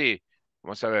 So let's see.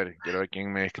 Vamos a ver, quiero ver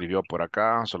quién me escribió por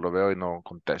acá. Solo veo y no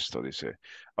contesto. Dice,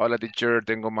 hola teacher,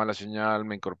 tengo mala señal,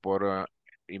 me incorpora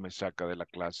y me saca de la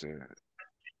clase.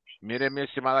 Mire, mi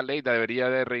estimada Leida, debería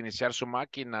de reiniciar su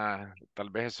máquina. Tal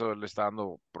vez eso le está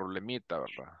dando problemita,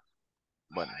 ¿verdad?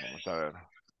 Bueno, vamos a ver.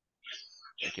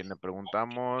 ¿A quién le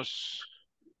preguntamos?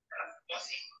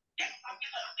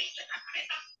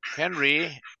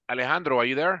 Henry, Alejandro, are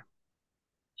you there?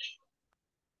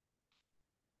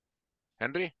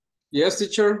 Henry? Yes,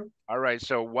 teacher. All right,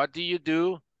 so what do you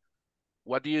do?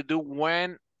 What do you do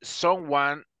when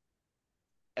someone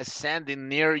is standing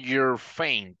near your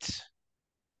faint?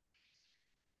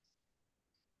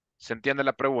 ¿Se entiende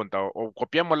la pregunta? O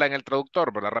copiémosla en el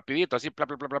traductor, ¿verdad? Rapidito, así, bla,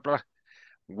 bla, bla, bla, bla.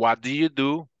 What do you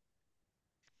do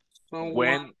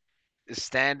when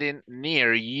standing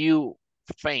near you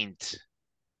faint?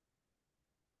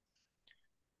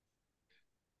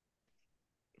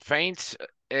 Faint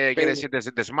quiere decir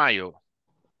desmayo,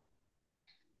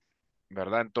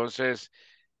 ¿verdad? Entonces,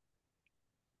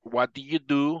 what do you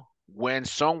do when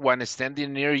someone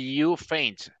standing near you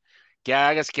faints? ¿Qué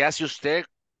hace usted?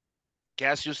 ¿Qué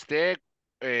hace usted?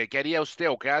 ¿Qué haría usted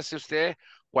o qué hace usted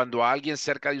cuando alguien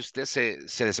cerca de usted se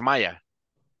desmaya?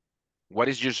 What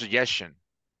is your suggestion?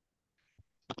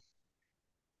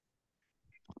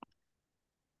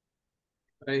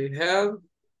 I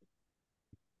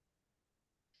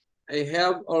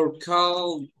have or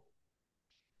call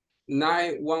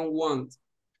 911.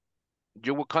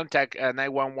 You will contact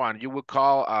 911. You will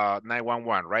call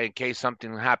 911, right? In case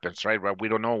something happens, right? We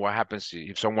don't know what happens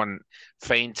if someone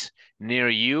faints near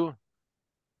you.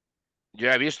 Yo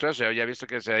he visto eso, yo he visto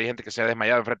que hay gente que se ha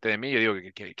desmayado enfrente de mí. Yo digo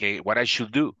que what I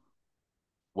should do.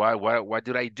 What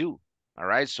did I do? All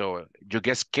right, so you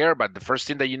get scared, but the first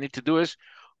thing that you need to do is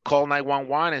call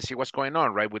 911 and see what's going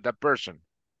on, right, with that person.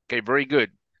 Okay, very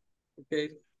good.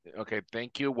 Okay,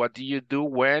 thank you. What do you do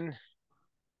when?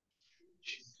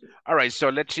 All right, so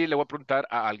let's see, le voy a preguntar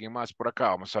a alguien más por acá.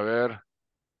 Vamos a ver.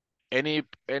 Any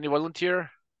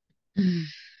volunteer?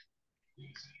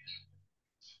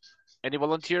 Any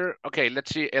volunteer? Okay,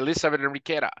 let's see. Elizabeth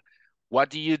Enriqueta, what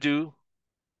do you do?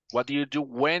 What do you do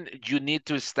when you need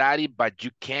to study but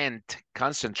you can't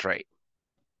concentrate?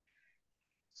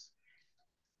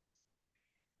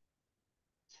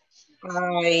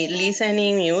 I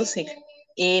listening music,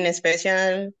 in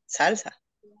special salsa.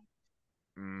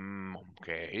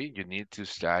 Okay, you need to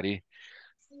study.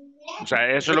 O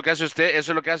sea, eso es lo que hace usted,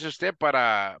 eso es lo que hace usted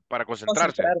para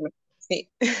concentrarse. Sí.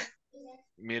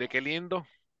 Mire qué lindo,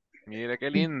 mire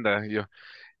qué linda.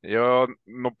 Yo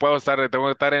no puedo estar, tengo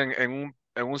que estar en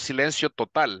un silencio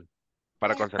total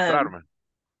para concentrarme.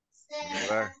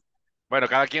 ¿Verdad? Bueno,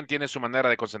 cada quien tiene su manera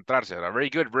de concentrarse, ¿verdad? Very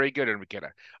good,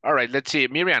 Enriqueta. All right, let's see.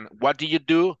 Miriam, what do you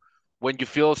do when you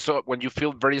feel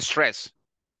very stressed?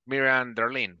 Miriam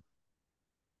Darlene.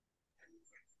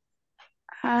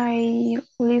 I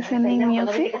listening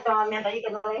music.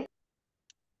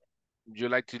 You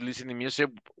like to listen to music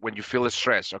when you feel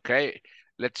stressed, okay?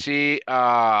 Let's see.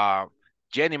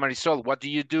 Jenny Marisol, what do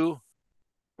you do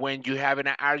when you have an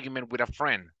argument with a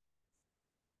friend?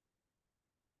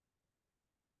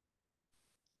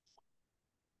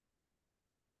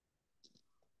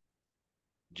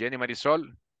 Jenny Marisol.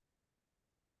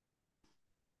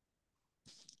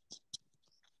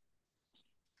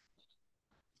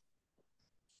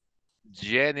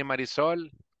 Jenny Marisol.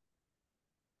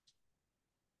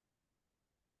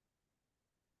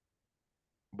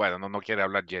 Bueno, no quiere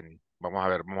hablar Jenny. Vamos a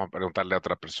ver, vamos a preguntarle a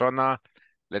otra persona.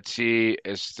 Let's see,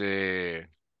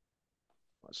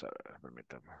 vamos a ver,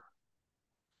 permítame.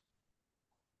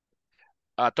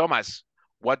 Thomas,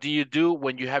 What do you do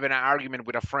when you have an argument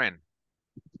with a friend?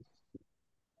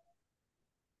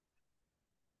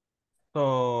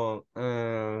 So,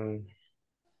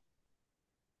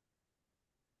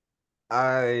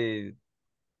 I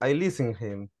listen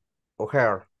him or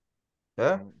her.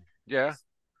 Yeah. Yeah.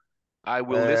 I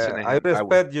will listen to I him.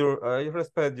 I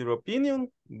respect your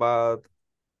opinion, but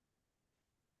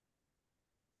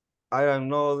I am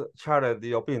not share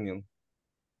the opinion.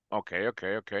 Okay,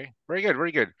 okay, okay. Very good,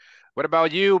 very good. What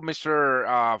about you,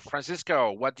 Mr.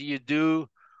 Francisco? What do you do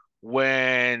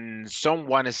when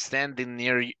someone is standing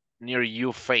near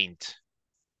you faint?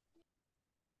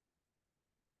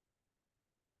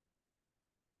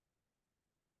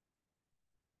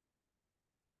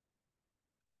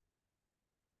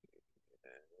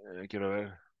 Quiero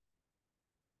ver.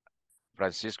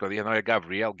 Francisco, dije, no,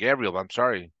 Gabriel. Gabriel, I'm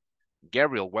sorry.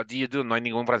 Gabriel, what do you do? No hay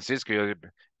ningún Francisco.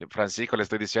 Francisco le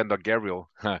estoy diciendo a Gabriel.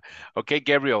 Okay,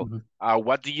 Gabriel,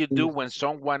 what do you do when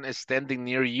someone is standing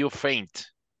near you faint?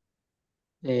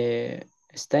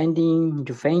 Standing,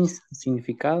 you faint,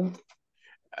 significado.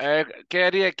 ¿Qué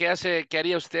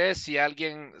haría usted si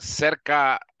alguien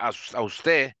cerca a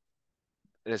usted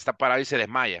está parado y se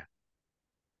desmaya?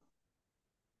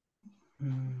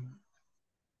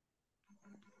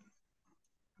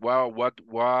 Well, what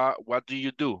do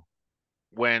you do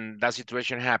when that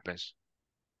situation happens?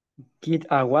 Get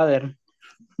a water.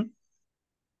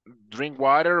 Drink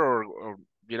water or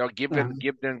give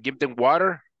them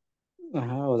water.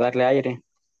 O darle aire.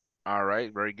 All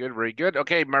right, very good, very good.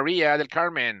 Okay, Maria del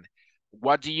Carmen,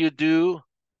 what do you do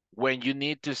when you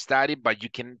need to study but you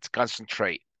can't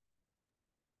concentrate?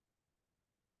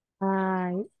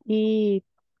 I eat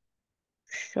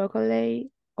chocolate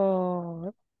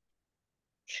or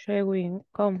chewing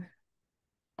gum.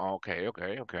 Okay,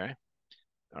 okay, okay.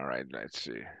 All right, let's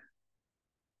see.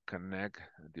 Connect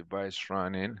device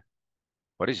running.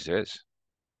 What is this?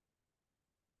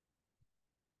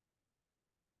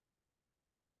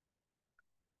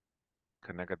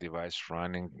 Connect a device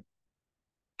running.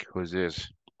 Who's this?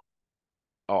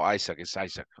 Oh, Isaac. It's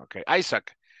Isaac. Okay,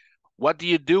 Isaac, what do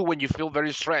you do when you feel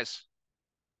very stressed?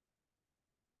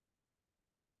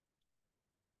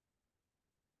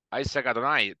 Isaac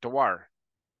Adonai, Towar.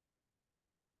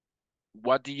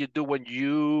 What do you do when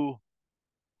you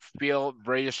feel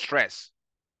very stressed?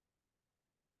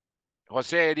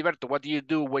 Jose Heriberto, what do you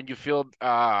do when you feel,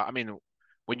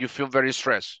 when you feel very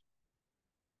stressed?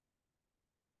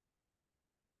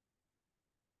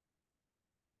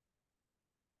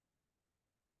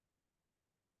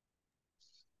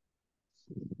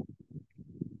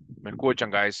 ¿Me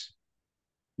escuchan, guys?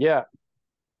 Yeah,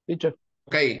 teacher.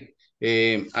 Okay.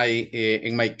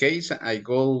 In my case, I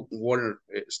go Wall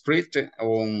Street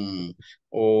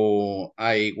or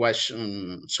I watch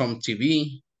some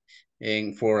TV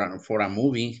and for a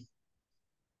movie.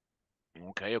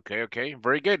 Okay, okay, okay.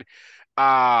 Very good.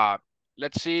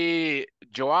 Let's see,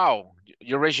 Joao,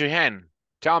 you raise your hand.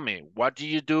 Tell me, what do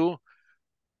you do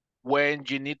when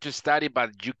you need to study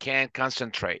but you can't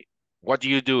concentrate? What do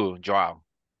you do, Joao?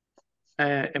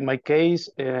 In my case,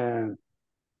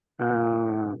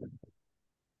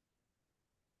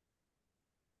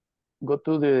 go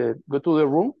to the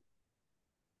room.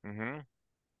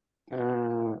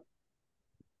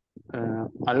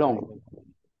 Alone.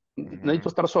 Necesito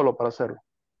estar solo para hacerlo.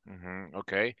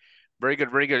 Okay, very good,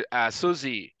 very good.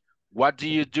 Susie, what do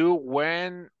you do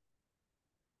when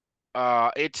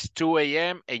it's 2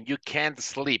 a.m. and you can't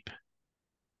sleep?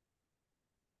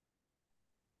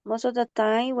 Most of the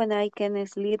time when I can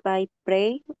sleep, I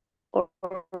pray or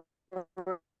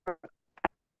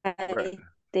I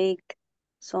take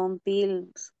some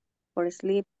pills for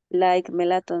sleep like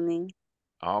melatonin.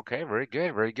 Okay, very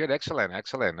good, very good. Excellent,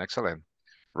 excellent, excellent.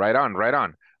 Right on, right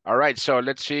on. All right, so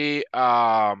let's see.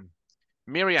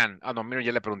 Miriam. Ah, no, Miriam,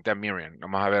 ya le pregunté a Miriam.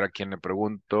 Vamos a ver a quién le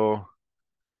pregunto.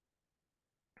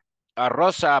 A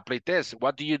Rosa Pleites,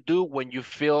 what do you do when you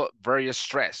feel very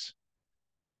stressed?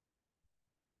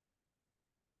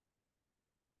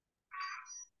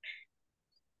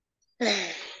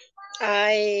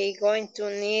 I going to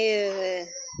need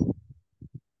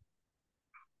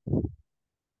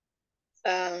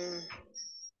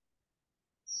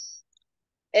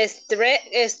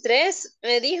estrés,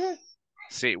 me dijo.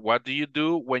 Sí, what do you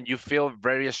do when you feel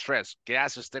very stressed? ¿Qué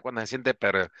hace usted cuando se siente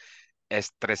pero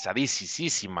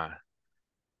estresadísima?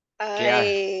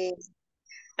 I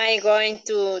going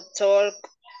to talk.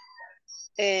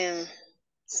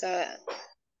 So,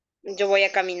 yo voy a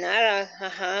caminar.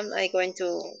 I going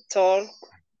to talk.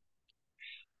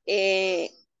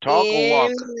 Talk or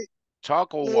walk?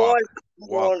 Talk or walk?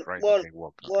 Walk, right? Walk, Okay,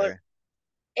 walk. Walk. Okay.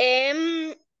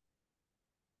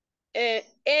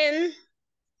 and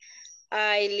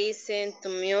I listen to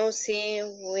music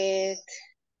with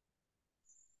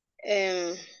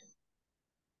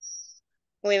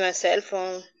my cell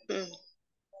phone.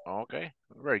 Okay,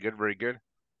 very good, very good.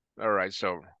 All right,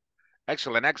 so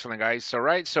excellent, excellent, guys. All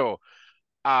right, so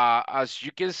as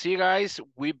you can see, guys,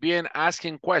 we've been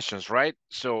asking questions, right?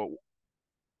 So,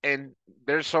 and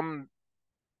there's some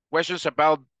questions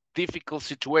about difficult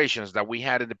situations that we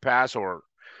had in the past, or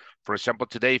for example,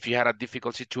 today, if you had a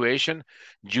difficult situation,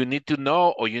 you need to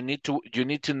know, or you need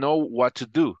to know what to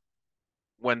do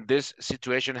when this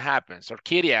situation happens. Or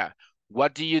Kiria,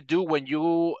 what do you do when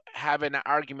you have an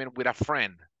argument with a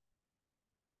friend?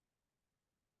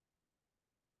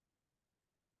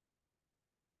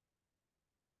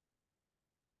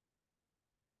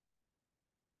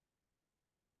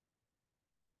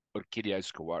 Or Kiria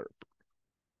Escobar.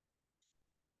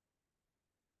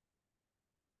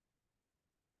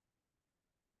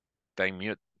 Time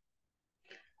mute.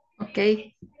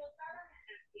 Okay.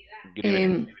 Good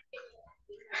evening.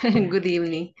 Good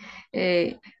evening.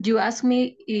 You asked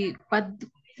me what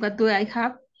do I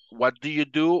have? What do you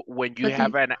do when you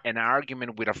have an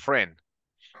argument with a friend?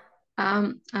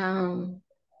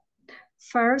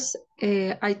 First,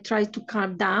 I try to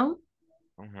calm down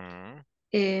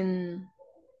and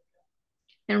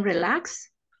relax.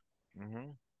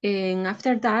 And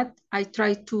after that, I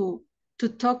try to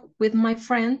talk with my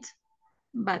friend,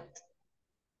 but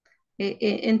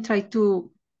and try to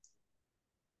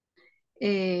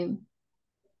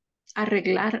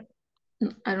arreglar.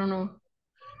 I don't know.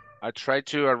 I try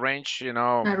to arrange,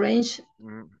 Arrange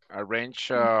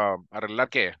arreglar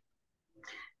qué?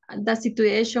 The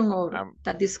situation or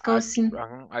the discussing.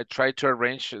 I try to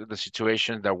arrange the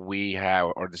situation that we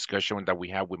have, or discussion that we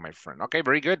have with my friend. Okay,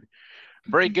 very good.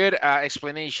 Very good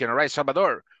explanation. All right,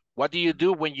 Salvador, what do you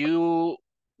do when you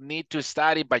need to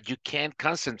study but you can't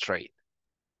concentrate?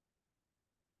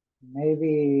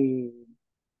 Maybe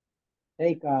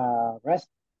take a rest.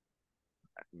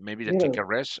 Maybe to take a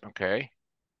rest. Okay.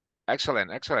 Excellent,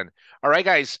 excellent. All right,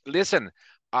 guys, listen.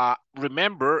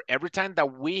 Remember, every time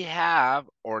that we have,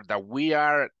 or that we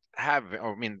are having,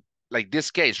 I mean, like this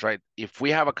case, right? If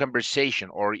we have a conversation,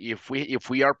 or if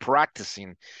we are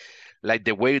practicing like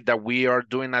the way that we are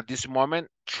doing at this moment,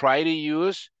 try to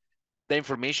use the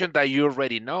information that you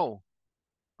already know.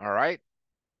 All right.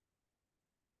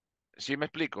 Sí me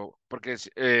explico, porque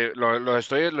lo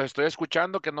estoy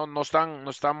escuchando que no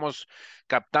estamos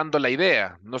captando la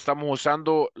idea, no estamos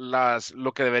usando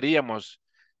lo que deberíamos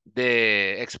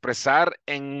de expresar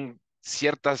en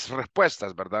ciertas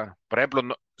respuestas, ¿verdad? Por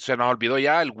ejemplo, se nos olvidó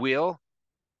ya el will,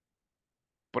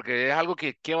 porque es algo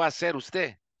que, ¿qué va a hacer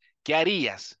usted? ¿Qué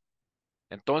harías?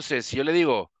 Entonces, si yo le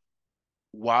digo,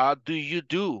 what do you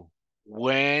do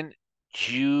when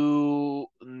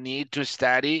you need to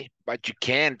study but you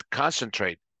can't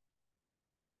concentrate?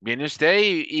 Viene usted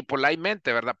y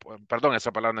politemente, ¿verdad? Perdón,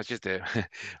 esa palabra no existe.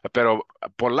 Pero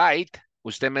polite,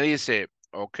 usted me dice,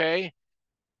 ok,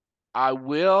 I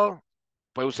will,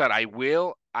 puede usar I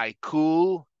will, I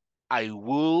could, I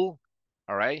will,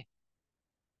 all right?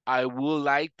 I would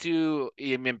like to,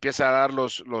 y me empieza a dar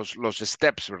los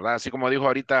steps, ¿verdad? Así como dijo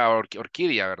ahorita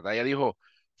Orquídea, ¿verdad? Ella dijo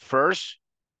first,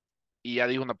 y ya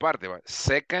dijo una parte, ¿verdad?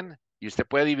 Second, y usted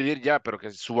puede dividir ya, pero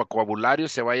que su vocabulario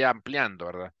se vaya ampliando,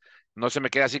 ¿verdad? No se me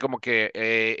queda así como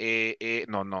que,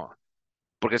 no,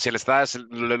 porque se le está, yo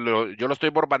lo estoy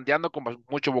bombardeando con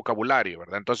mucho vocabulario,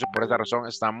 ¿verdad? Entonces, por esa razón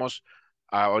estamos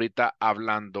ahorita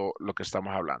hablando lo que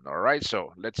estamos hablando. All right,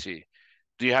 so let's see.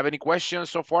 Do you have any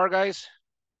questions so far, guys?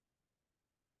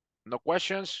 No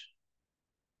questions?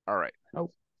 All right.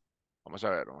 No. Vamos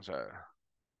a ver, vamos a ver.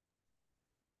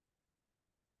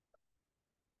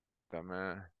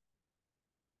 Dame.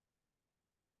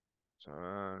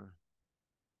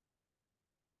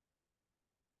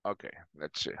 Ok,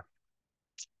 let's see.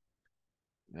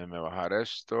 Déjame bajar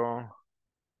esto.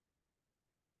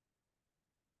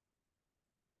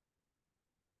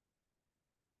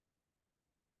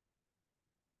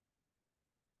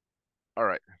 All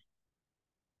right.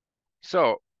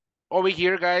 So over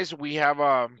here, guys, we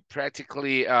have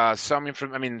practically some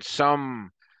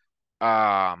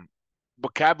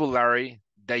vocabulary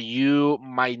that you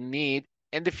might need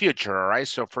in the future. All right.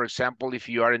 So for example, if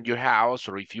you are in your house,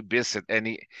 or if you visit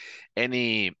any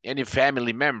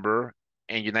family member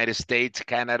in United States,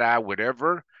 Canada,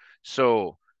 whatever,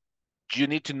 so you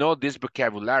need to know this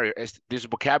vocabulary,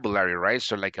 right?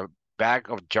 So like a bag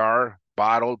of jar,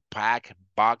 bottle, pack,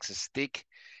 box, stick,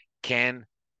 can,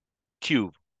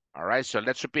 tube. All right, so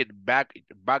let's repeat. Bag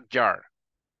jar.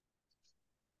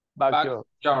 Bag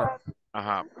jar.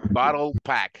 Bottle,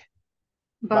 pack.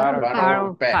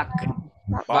 Barrel pack.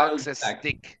 Box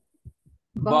stick.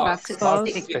 Box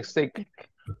Stick.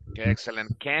 Okay,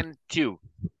 excellent. Can two.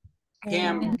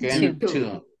 Can two.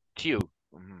 Two.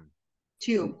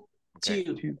 Two. Okay.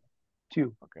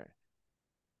 Two. Okay.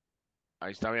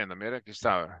 Ahí está viendo, mire, aquí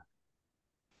está.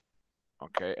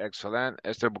 Ok, excelente.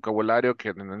 Este vocabulario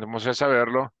que tenemos que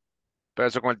saberlo, pero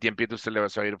eso con el tiempito usted le va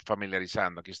a ir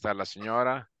familiarizando. Aquí está la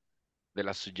señora de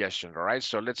la suggestion, all right?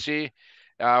 So let's see.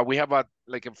 We have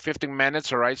like 15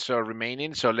 minutes, all right? So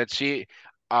remaining. So let's see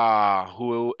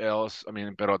who else. I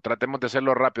mean, pero tratemos de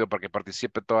hacerlo rápido para que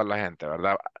participe toda la gente,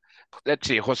 ¿verdad? Let's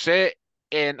see. José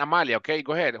and Amalia, okay?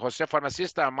 Go ahead. José,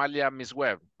 pharmacista, Amalia, Miss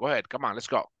Webb. Go ahead. Come on, let's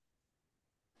go.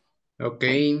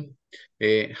 Okay.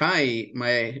 Hi,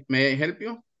 may I help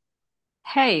you?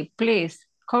 Hey, please,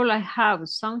 could I have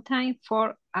some time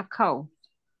for a call?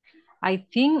 I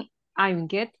think I'm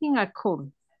getting a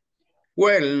cold.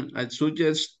 Well, I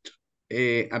suggest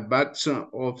a box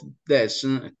of these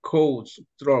cold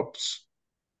drops.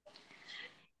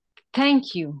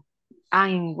 Thank you.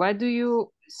 And what do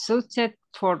you suggest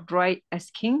for dry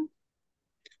skin?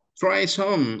 Try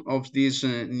some of this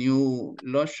new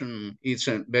lotion. It's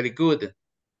very good.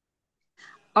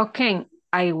 Okay,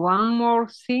 I one more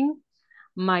thing.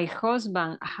 My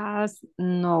husband has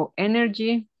no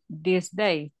energy this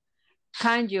day.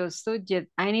 Can you suggest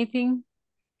anything?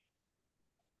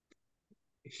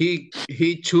 He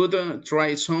should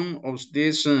try some of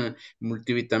these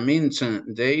multivitamins.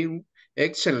 They're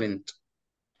excellent.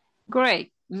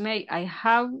 Great. May I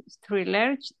have 3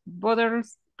 large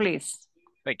bottles, please?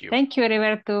 Thank you. Thank you,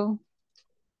 Heriberto.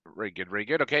 Very good, very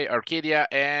good. Okay, Orquídea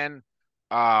and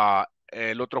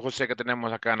el otro José que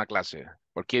tenemos acá en la clase.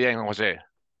 Orquídea y José.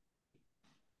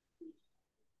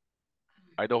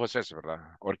 Hay dos José,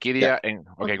 ¿verdad? Orquídea and...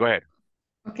 Okay, go ahead.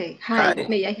 Okay, hi,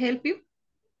 may I help you?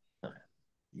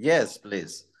 Yes,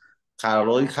 please. Can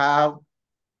we have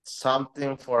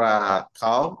something for a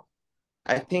cow?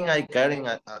 I think I'm getting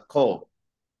a cold.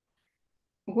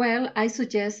 Well, I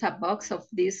suggest a box of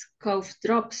these cough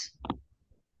drops.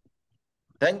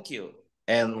 Thank you.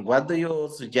 And what do you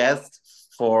suggest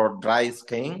for dry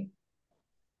skin?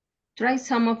 Try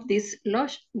some of this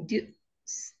lotion.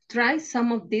 Try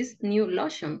some of this new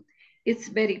lotion. It's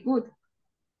very good.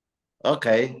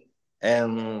 Okay.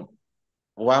 And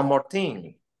one more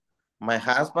thing. My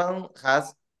husband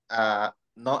has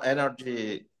no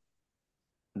energy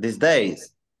these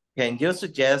days. Can you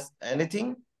suggest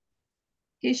anything?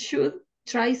 He should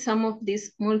try some of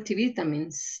these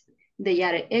multivitamins. They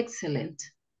are excellent.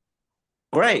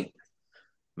 Great.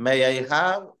 May I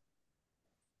have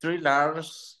 3 large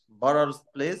bottles,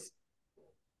 please?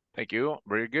 Thank you.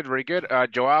 Very good, very good.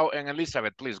 Joao and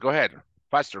Elizabeth, please go ahead.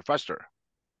 Faster, faster.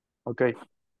 Okay.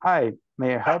 Hi,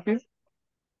 may I help you?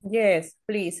 Yes,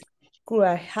 please. Could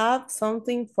I have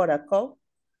something for a cold?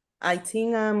 I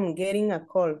think I'm getting a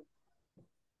cold.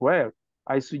 Well,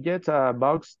 I suggest a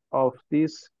box of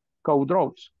these cold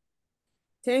drops.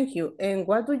 Thank you. And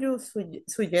what do you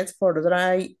suggest for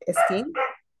dry skin?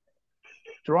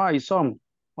 Try some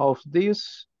of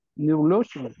this new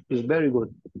lotion. It's very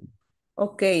good.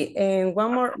 Okay, and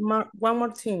one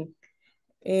more thing.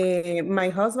 My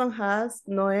husband has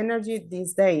no energy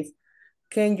these days.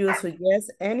 Can you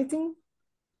suggest anything?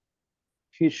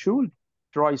 He should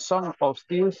try some of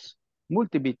these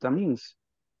multivitamins.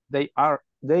 They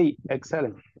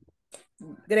excellent.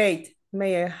 Great.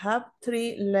 May I have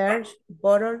 3 large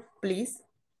bottles, please?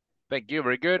 Thank you.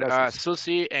 Very good.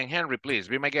 Susie and Henry, please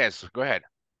be my guest. Go ahead.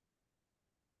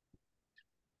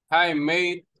 Hi,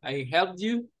 may I help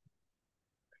you?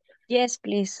 Yes,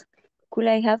 please. Could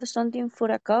I have something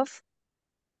for a cough?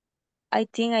 I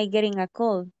think I'm getting a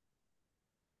cold.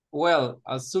 Well,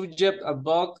 I suggest a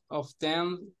box of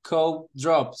 10 cough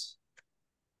drops.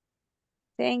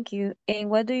 Thank you. And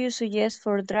what do you suggest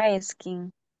for dry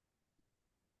skin?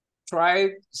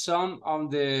 Try some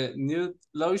of the new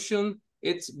lotion.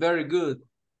 It's very good.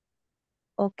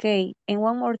 Okay, and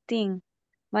one more thing.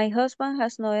 My husband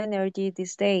has no energy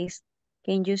these days.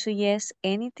 Can you suggest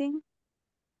anything?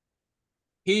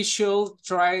 He should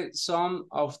try some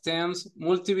of them's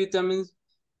multivitamins.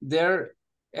 They're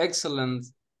excellent.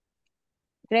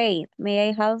 Great. May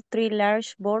I have 3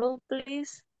 large bottles,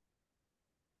 please?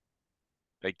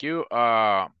 Thank you.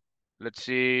 Let's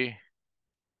see.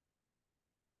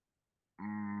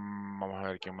 Vamos a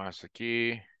ver quién más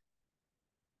aquí.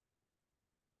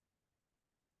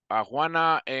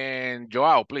 Juana and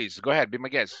Joao, please. Go ahead, be my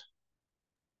guest.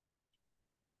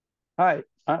 Hi,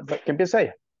 que empiece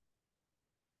ella.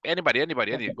 Anybody,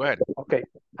 go ahead. Okay.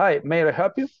 Hi, may I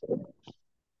help you?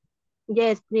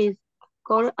 Yes, please.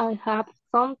 Could I have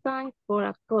some time for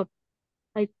a cold?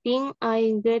 I think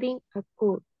I'm getting a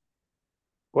cold.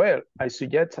 Well, I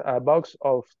suggest a box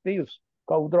of these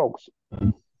cold drugs.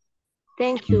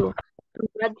 Thank you.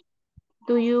 What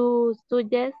do you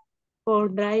suggest for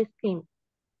dry skin?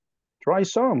 Try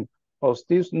some of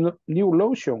this new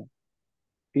lotion.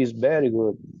 It's very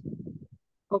good.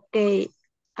 Okay,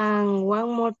 and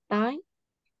one more time.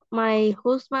 My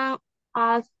husband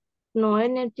has no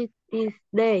energy this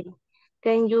day.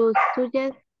 Can you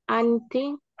suggest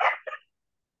anything?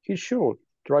 He should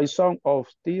try some of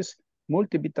these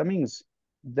multivitamins.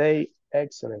 They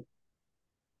excellent.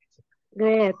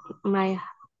 Great.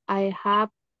 I have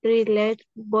 3 legs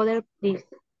butter, please.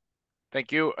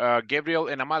 Thank you. Gabriel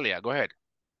and Amalia, go ahead.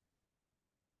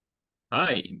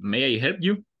 Hi, may I help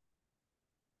you?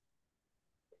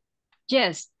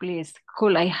 Yes, please.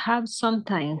 Could I have some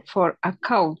time for a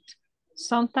coat?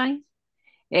 Sometime?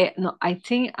 No, I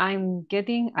think I'm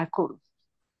getting a cold.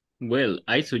 Well,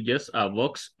 I suggest a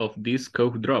box of these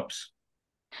cough drops.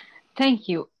 Thank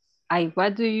you.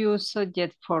 What do you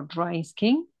suggest for dry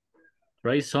skin?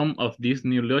 Try some of this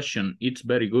new lotion. It's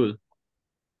very good.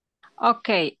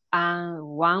 Okay, and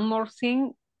one more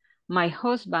thing. My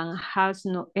husband has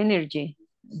no energy.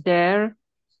 There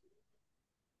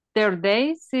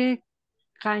days,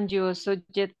 can you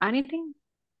suggest anything?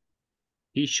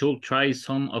 He should try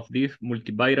some of these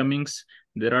multivitamins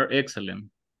that are excellent.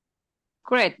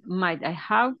 Great. Might I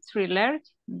have 3 large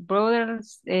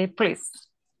brothers, please?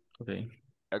 Okay.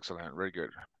 Excellent. Very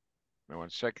good. Give me 1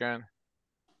 second.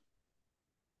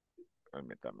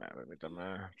 Permítame.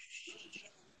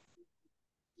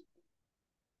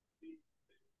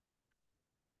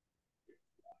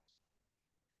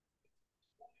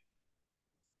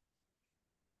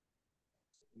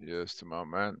 Just a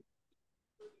moment.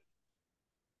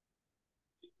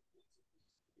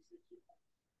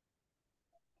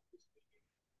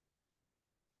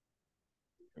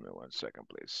 Give me 1 second,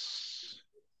 please.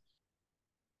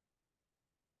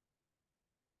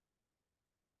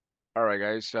 All right,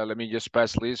 guys, let me just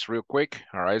pass this real quick.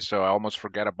 All right, so I almost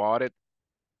forgot about it,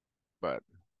 but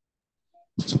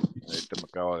ahorita me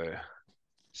acabo de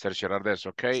cerciorar de eso.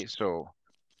 Okay, so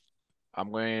I'm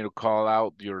going to call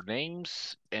out your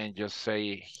names and just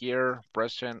say here,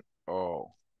 present,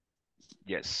 or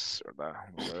yes, ¿verdad?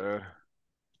 Vamos a ver.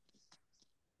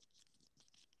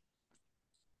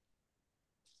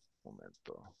 Un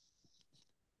momento.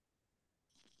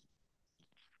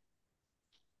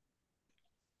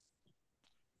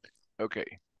 Okay.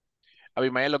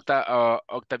 Abimael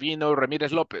Octavino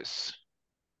Ramírez López.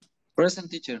 Present,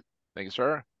 teacher. Thank you,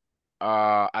 sir.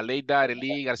 Aleida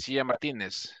Arely García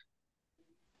Martínez.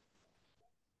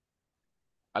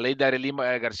 Aleida Arely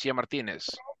García Martínez.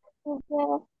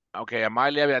 Okay,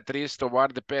 Amalia Beatriz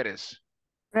Tobar de Pérez.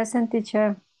 Present,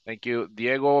 teacher. Thank you.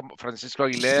 Diego Francisco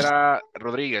Aguilera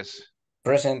Rodríguez.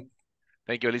 Present.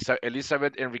 Thank you.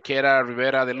 Elizabeth Enriquera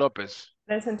Rivera de López.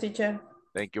 Present, teacher.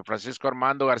 Thank you. Francisco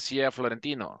Armando García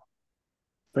Florentino.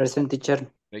 Present,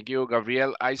 teacher. Thank you.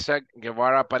 Gabriel Isaac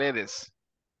Guevara Paredes.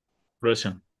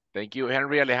 Present. Thank you.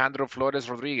 Henry Alejandro Flores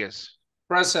Rodríguez.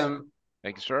 Present.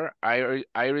 Thank you, sir.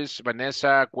 Iris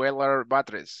Vanessa Cuellar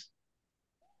Batres.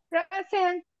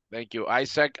 Present. Thank you.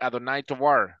 Isaac Adonai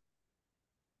Tovar.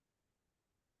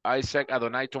 Isaac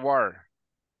Adonai Tovar.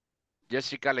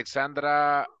 Jessica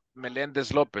Alexandra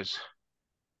Meléndez López.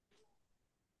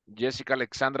 Jessica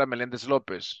Alexandra Meléndez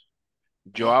López.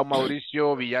 Joao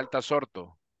Mauricio Villalta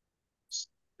Sorto.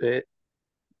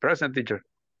 Present, teacher.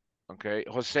 Okay.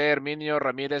 José Herminio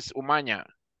Ramírez Umaña.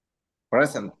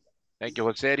 Present. Thank you.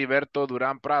 José Heriberto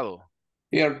Durán Prado.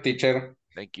 Here, teacher.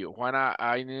 Thank you. Juana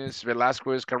Inés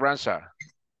Velázquez Carranza.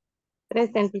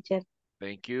 Present, teacher.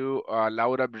 Thank you.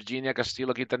 Laura Virginia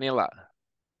Castillo Quintanilla.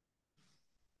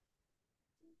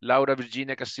 Laura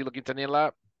Virginia Castillo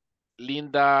Quintanilla.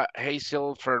 Linda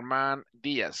Hazel Ferman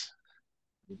Díaz.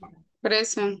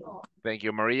 Present. Thank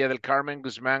you. Maria del Carmen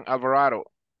Guzmán Alvarado.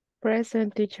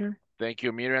 Present, teacher. Thank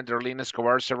you. Miriam Darlene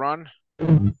Escobar Serrón.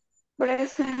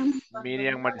 Present.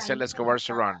 Miriam Maricela Escobar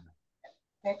Serrón.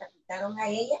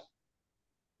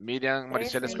 Miriam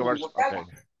Maricela Escobar. Okay.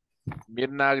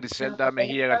 Mirna Griselda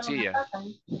Mejía García.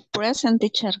 Present,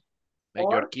 teacher.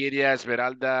 Thank you. Orquídea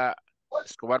Esmeralda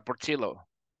Escobar Portillo.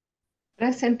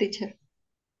 Present, teacher.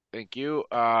 Thank you.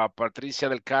 Patricia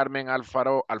del Carmen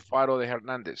Alfaro de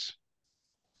Hernández.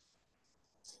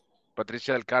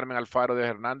 Patricia del Carmen Alfaro de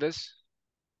Hernández.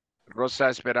 Rosa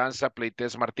Esperanza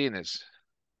Pleites Martínez.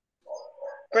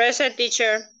 Present,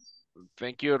 teacher.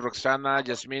 Thank you. Roxana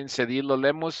Yasmín Cedillo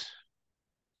Lemos.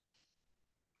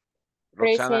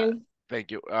 Roxana. Present.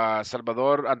 Thank you.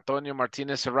 Salvador Antonio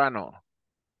Martínez Serrano.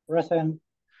 Present.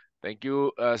 Thank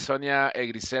you, Sonia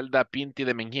Griselda Pinti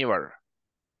de Mengíbar.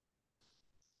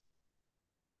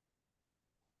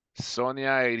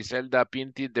 Sonia Griselda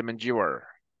Pinti de Mengíbar.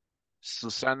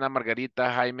 Susana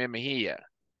Margarita Jaime Mejía.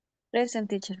 Present,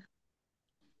 teacher.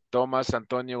 Tomás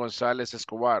Antonio González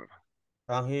Escobar.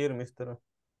 I'm here, mister.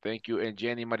 Thank you. And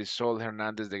Jenny Marisol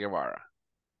Hernández de Guevara.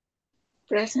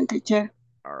 Present, teacher.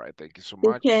 All right, thank you so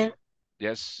much. Teacher,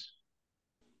 Yes.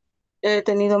 he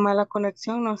tenido mala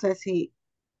conexión, no sé si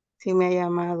me ha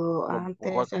llamado antes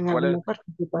en ¿Cuál es, alguna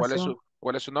participación.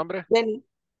 cuál es su nombre?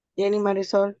 Jenny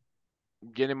Marisol.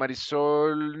 Jenny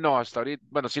Marisol, no, hasta ahorita,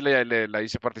 bueno, sí la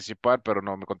hice participar, pero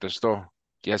no me contestó.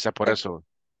 Ya sea por eso,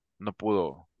 no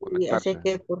pudo Y así conectarse.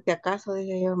 que, por si acaso,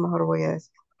 dije yo, mejor voy a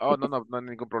decir. Oh, no hay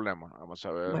ningún problema. Vamos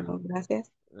a ver. Bueno,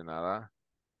 gracias. De nada.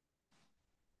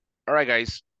 All right,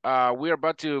 guys. We are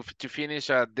about to finish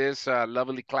this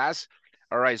lovely class.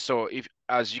 All right, so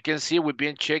as you can see, we've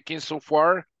been checking so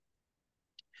far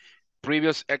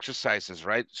previous exercises,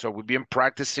 right? So we've been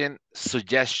practicing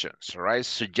suggestions, right?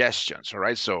 Suggestions, all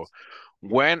right? So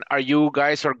when are you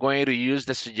guys are going to use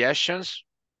the suggestions?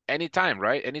 Anytime,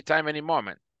 right? Anytime, any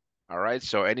moment. All right,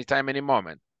 so anytime, any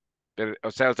moment. Pero,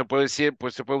 o sea, usted puede decir,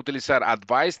 pues se puede utilizar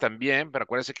advice también, pero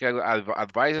acuérdense que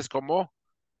advice es como,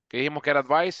 ¿qué dijimos que era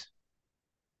advice?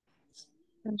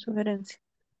 Sugerencia.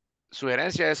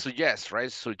 Sugerencia es suggest, right?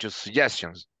 Just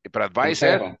suggestions. Pero advice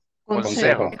es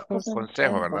consejo,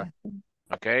 ¿verdad?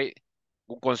 Okay.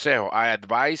 Un consejo. I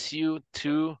advise you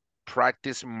to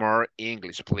practice more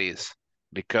English, please.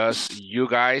 Because you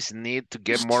guys need to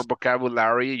get more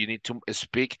vocabulary. You need to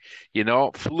speak,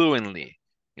 fluently.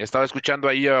 He estado escuchando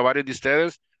ahí a varios de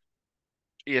ustedes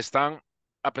y están,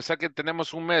 a pesar que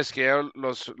tenemos un mes que ya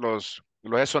los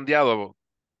he sondeado,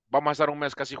 vamos a estar un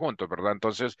mes casi juntos, ¿verdad?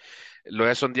 Entonces, lo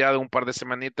he sondeado un par de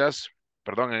semanitas,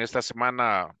 perdón, en esta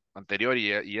semana anterior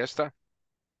y esta.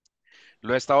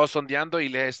 Lo he estado sondeando y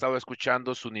le he estado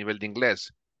escuchando su nivel de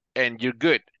inglés. And you're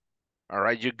good. All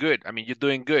right, you're good. I mean, you're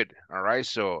doing good. All right,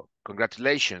 so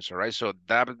congratulations. All right, so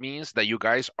that means that you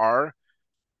guys are,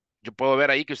 yo puedo ver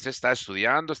ahí que usted está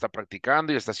estudiando, está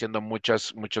practicando y está haciendo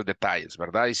muchos detalles,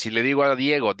 ¿verdad? Y si le digo a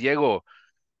Diego,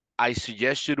 I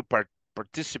suggest you to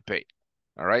participate.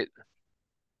 All right.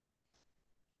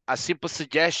 A simple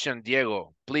suggestion,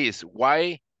 Diego, please,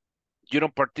 why you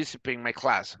don't participate in my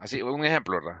class? Así, un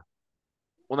ejemplo, ¿verdad?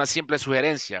 Una simple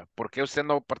sugerencia. ¿Por qué usted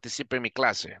no participa en mi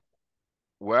clase?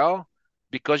 Well,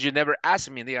 because you never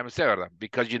asked me, dígame usted, ¿verdad?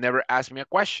 Because you never asked me a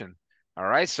question. All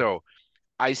right, so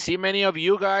I see many of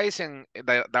you guys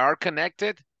that are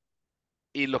connected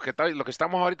y lo que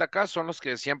estamos ahorita acá son los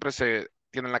que siempre se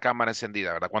tienen la cámara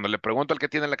encendida, ¿verdad? Cuando le pregunto al que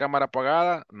tiene la cámara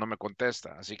apagada, no me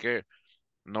contesta. Así que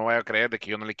no vaya a creer de que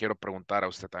yo no le quiero preguntar a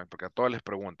usted también, porque a todos les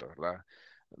pregunto, ¿verdad?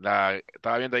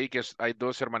 Estaba viendo ahí que hay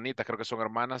dos hermanitas, creo que son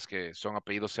hermanas, que son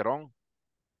apellidos Cerón.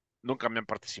 Nunca me han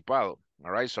participado.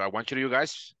 All right, so I want you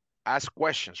guys ask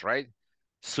questions, right?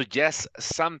 Suggest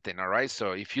something, all right?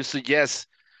 So if you suggest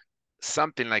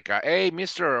something like, hey,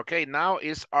 mister, okay, now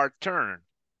it's our turn.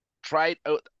 Try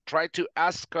to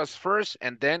ask us first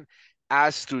and then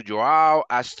ask to Joao,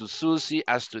 ask to Susie,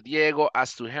 ask to Diego,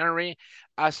 ask to Henry,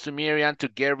 ask to Miriam, to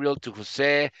Gabriel, to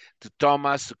Jose, to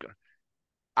Thomas.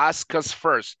 Ask us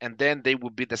first, and then they will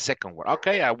be the second one.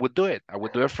 Okay, I would do it. I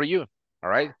would do it for you. All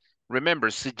right. Remember,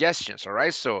 suggestions. All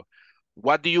right. So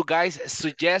what do you guys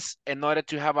suggest in order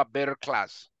to have a better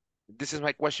class? This is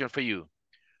my question for you.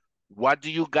 What do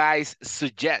you guys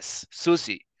suggest?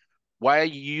 Susie,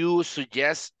 what you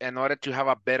suggest in order to have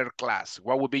a better class?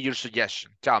 What would be your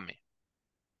suggestion? Tell me.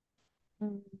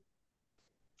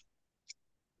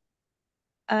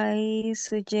 I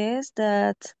suggest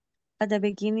that at the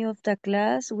beginning of the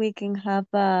class, we can have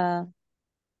a,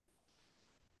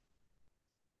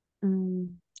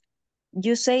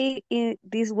 you say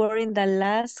this word in the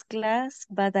last class,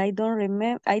 but I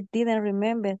didn't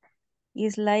remember.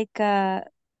 It's like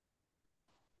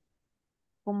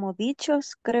como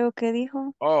dichos, creo que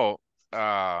dijo. Oh,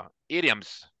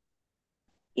 idioms.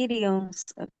 Idioms.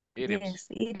 Idioms. Yes,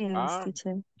 idioms,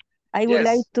 teacher. I would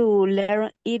like to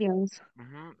learn idioms.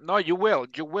 No, you will.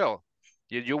 You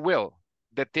will.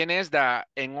 The thing is that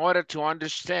in order to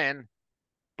understand,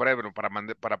 por ejemplo,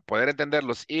 para poder entender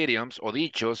los idioms o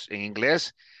dichos en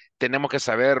inglés, tenemos que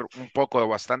saber un poco de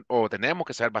bastante, o tenemos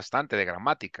que saber bastante de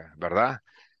gramática, ¿verdad?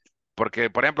 Porque,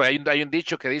 por ejemplo, hay un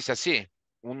dicho que dice así,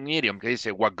 un idiom que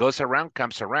dice, what goes around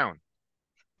comes around.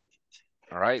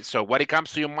 All right, so what it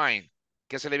comes to your mind?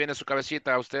 ¿Qué se le viene a su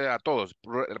cabecita a usted, a todos?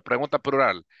 Pregunta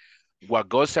plural. What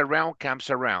goes around comes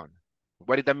around.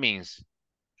 What it means?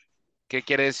 ¿Qué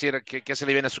quiere decir? ¿Qué se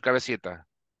le viene a su cabecita?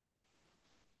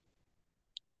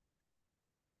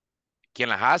 Quien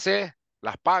las hace,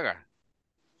 las paga.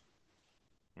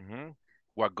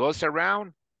 What goes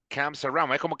around, comes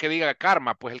around. Es como que diga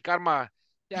karma, pues el karma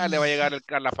ya le va a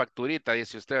llegar la facturita,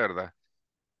 dice usted, ¿verdad?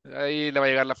 Ahí le va a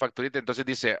llegar la facturita, entonces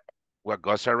dice, what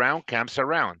goes around, comes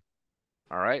around.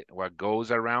 All right, what goes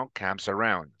around, comes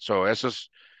around. So,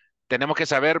 tenemos que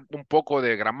saber un poco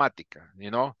de gramática,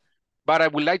 you know? But I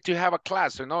would like to have a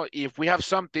class, you know? If we have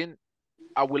something,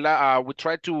 I will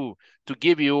try to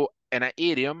give you an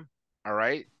idiom, all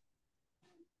right?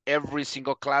 Every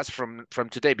single class from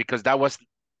today, because that was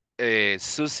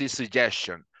Susie's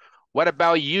suggestion. What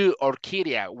about you,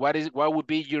 Orquídea? What would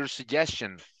be your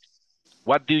suggestion?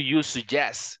 What do you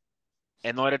suggest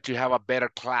in order to have a better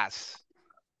class?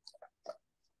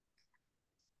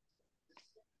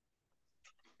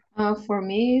 For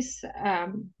me, it's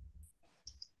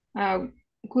a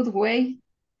good way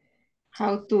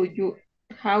how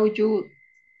you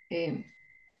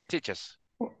teach us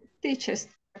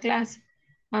class.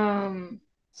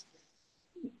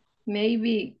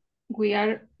 Maybe we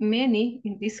are many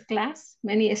in this class,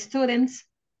 many students,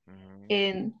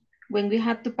 and when we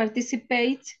have to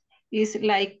participate, it's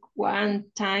like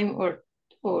one time or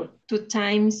 2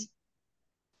 times.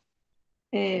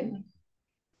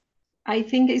 I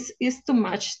think it's too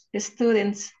much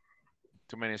students.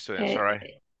 Too many students, all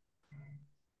right.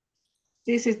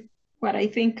 This is what I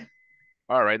think.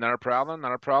 All right, not a problem,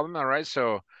 not a problem. All right,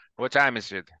 so what time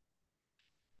is it?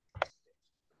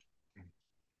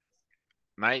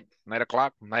 9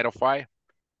 o'clock, 9:05.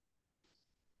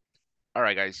 All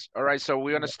right, guys. All right, so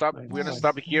we're gonna stop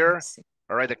here.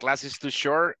 All right, the class is too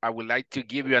short. I would like to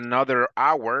give you another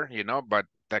hour, you know, but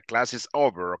the class is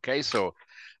over, okay? So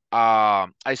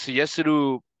I suggest you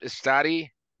to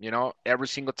study, you know, every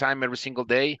single time, every single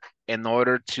day, in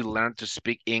order to learn to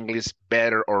speak English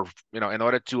better, or, you know, in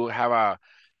order to have a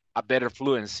better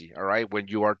fluency, all right, when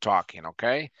you are talking,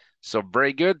 okay? So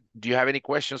very good. Do you have any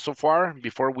questions so far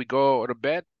before we go to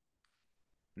bed?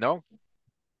 No?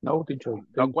 No, teacher.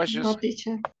 No questions? No,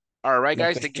 teacher. All right,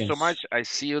 guys, thank you so much. I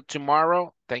see you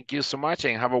tomorrow. Thank you so much,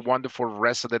 and have a wonderful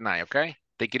rest of the night, okay?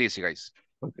 Take it easy, guys.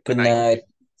 Good night.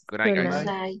 Good night, guys. Good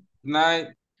night. Night.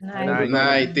 Good night. Good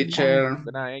night, teacher.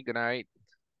 Good night. Good night.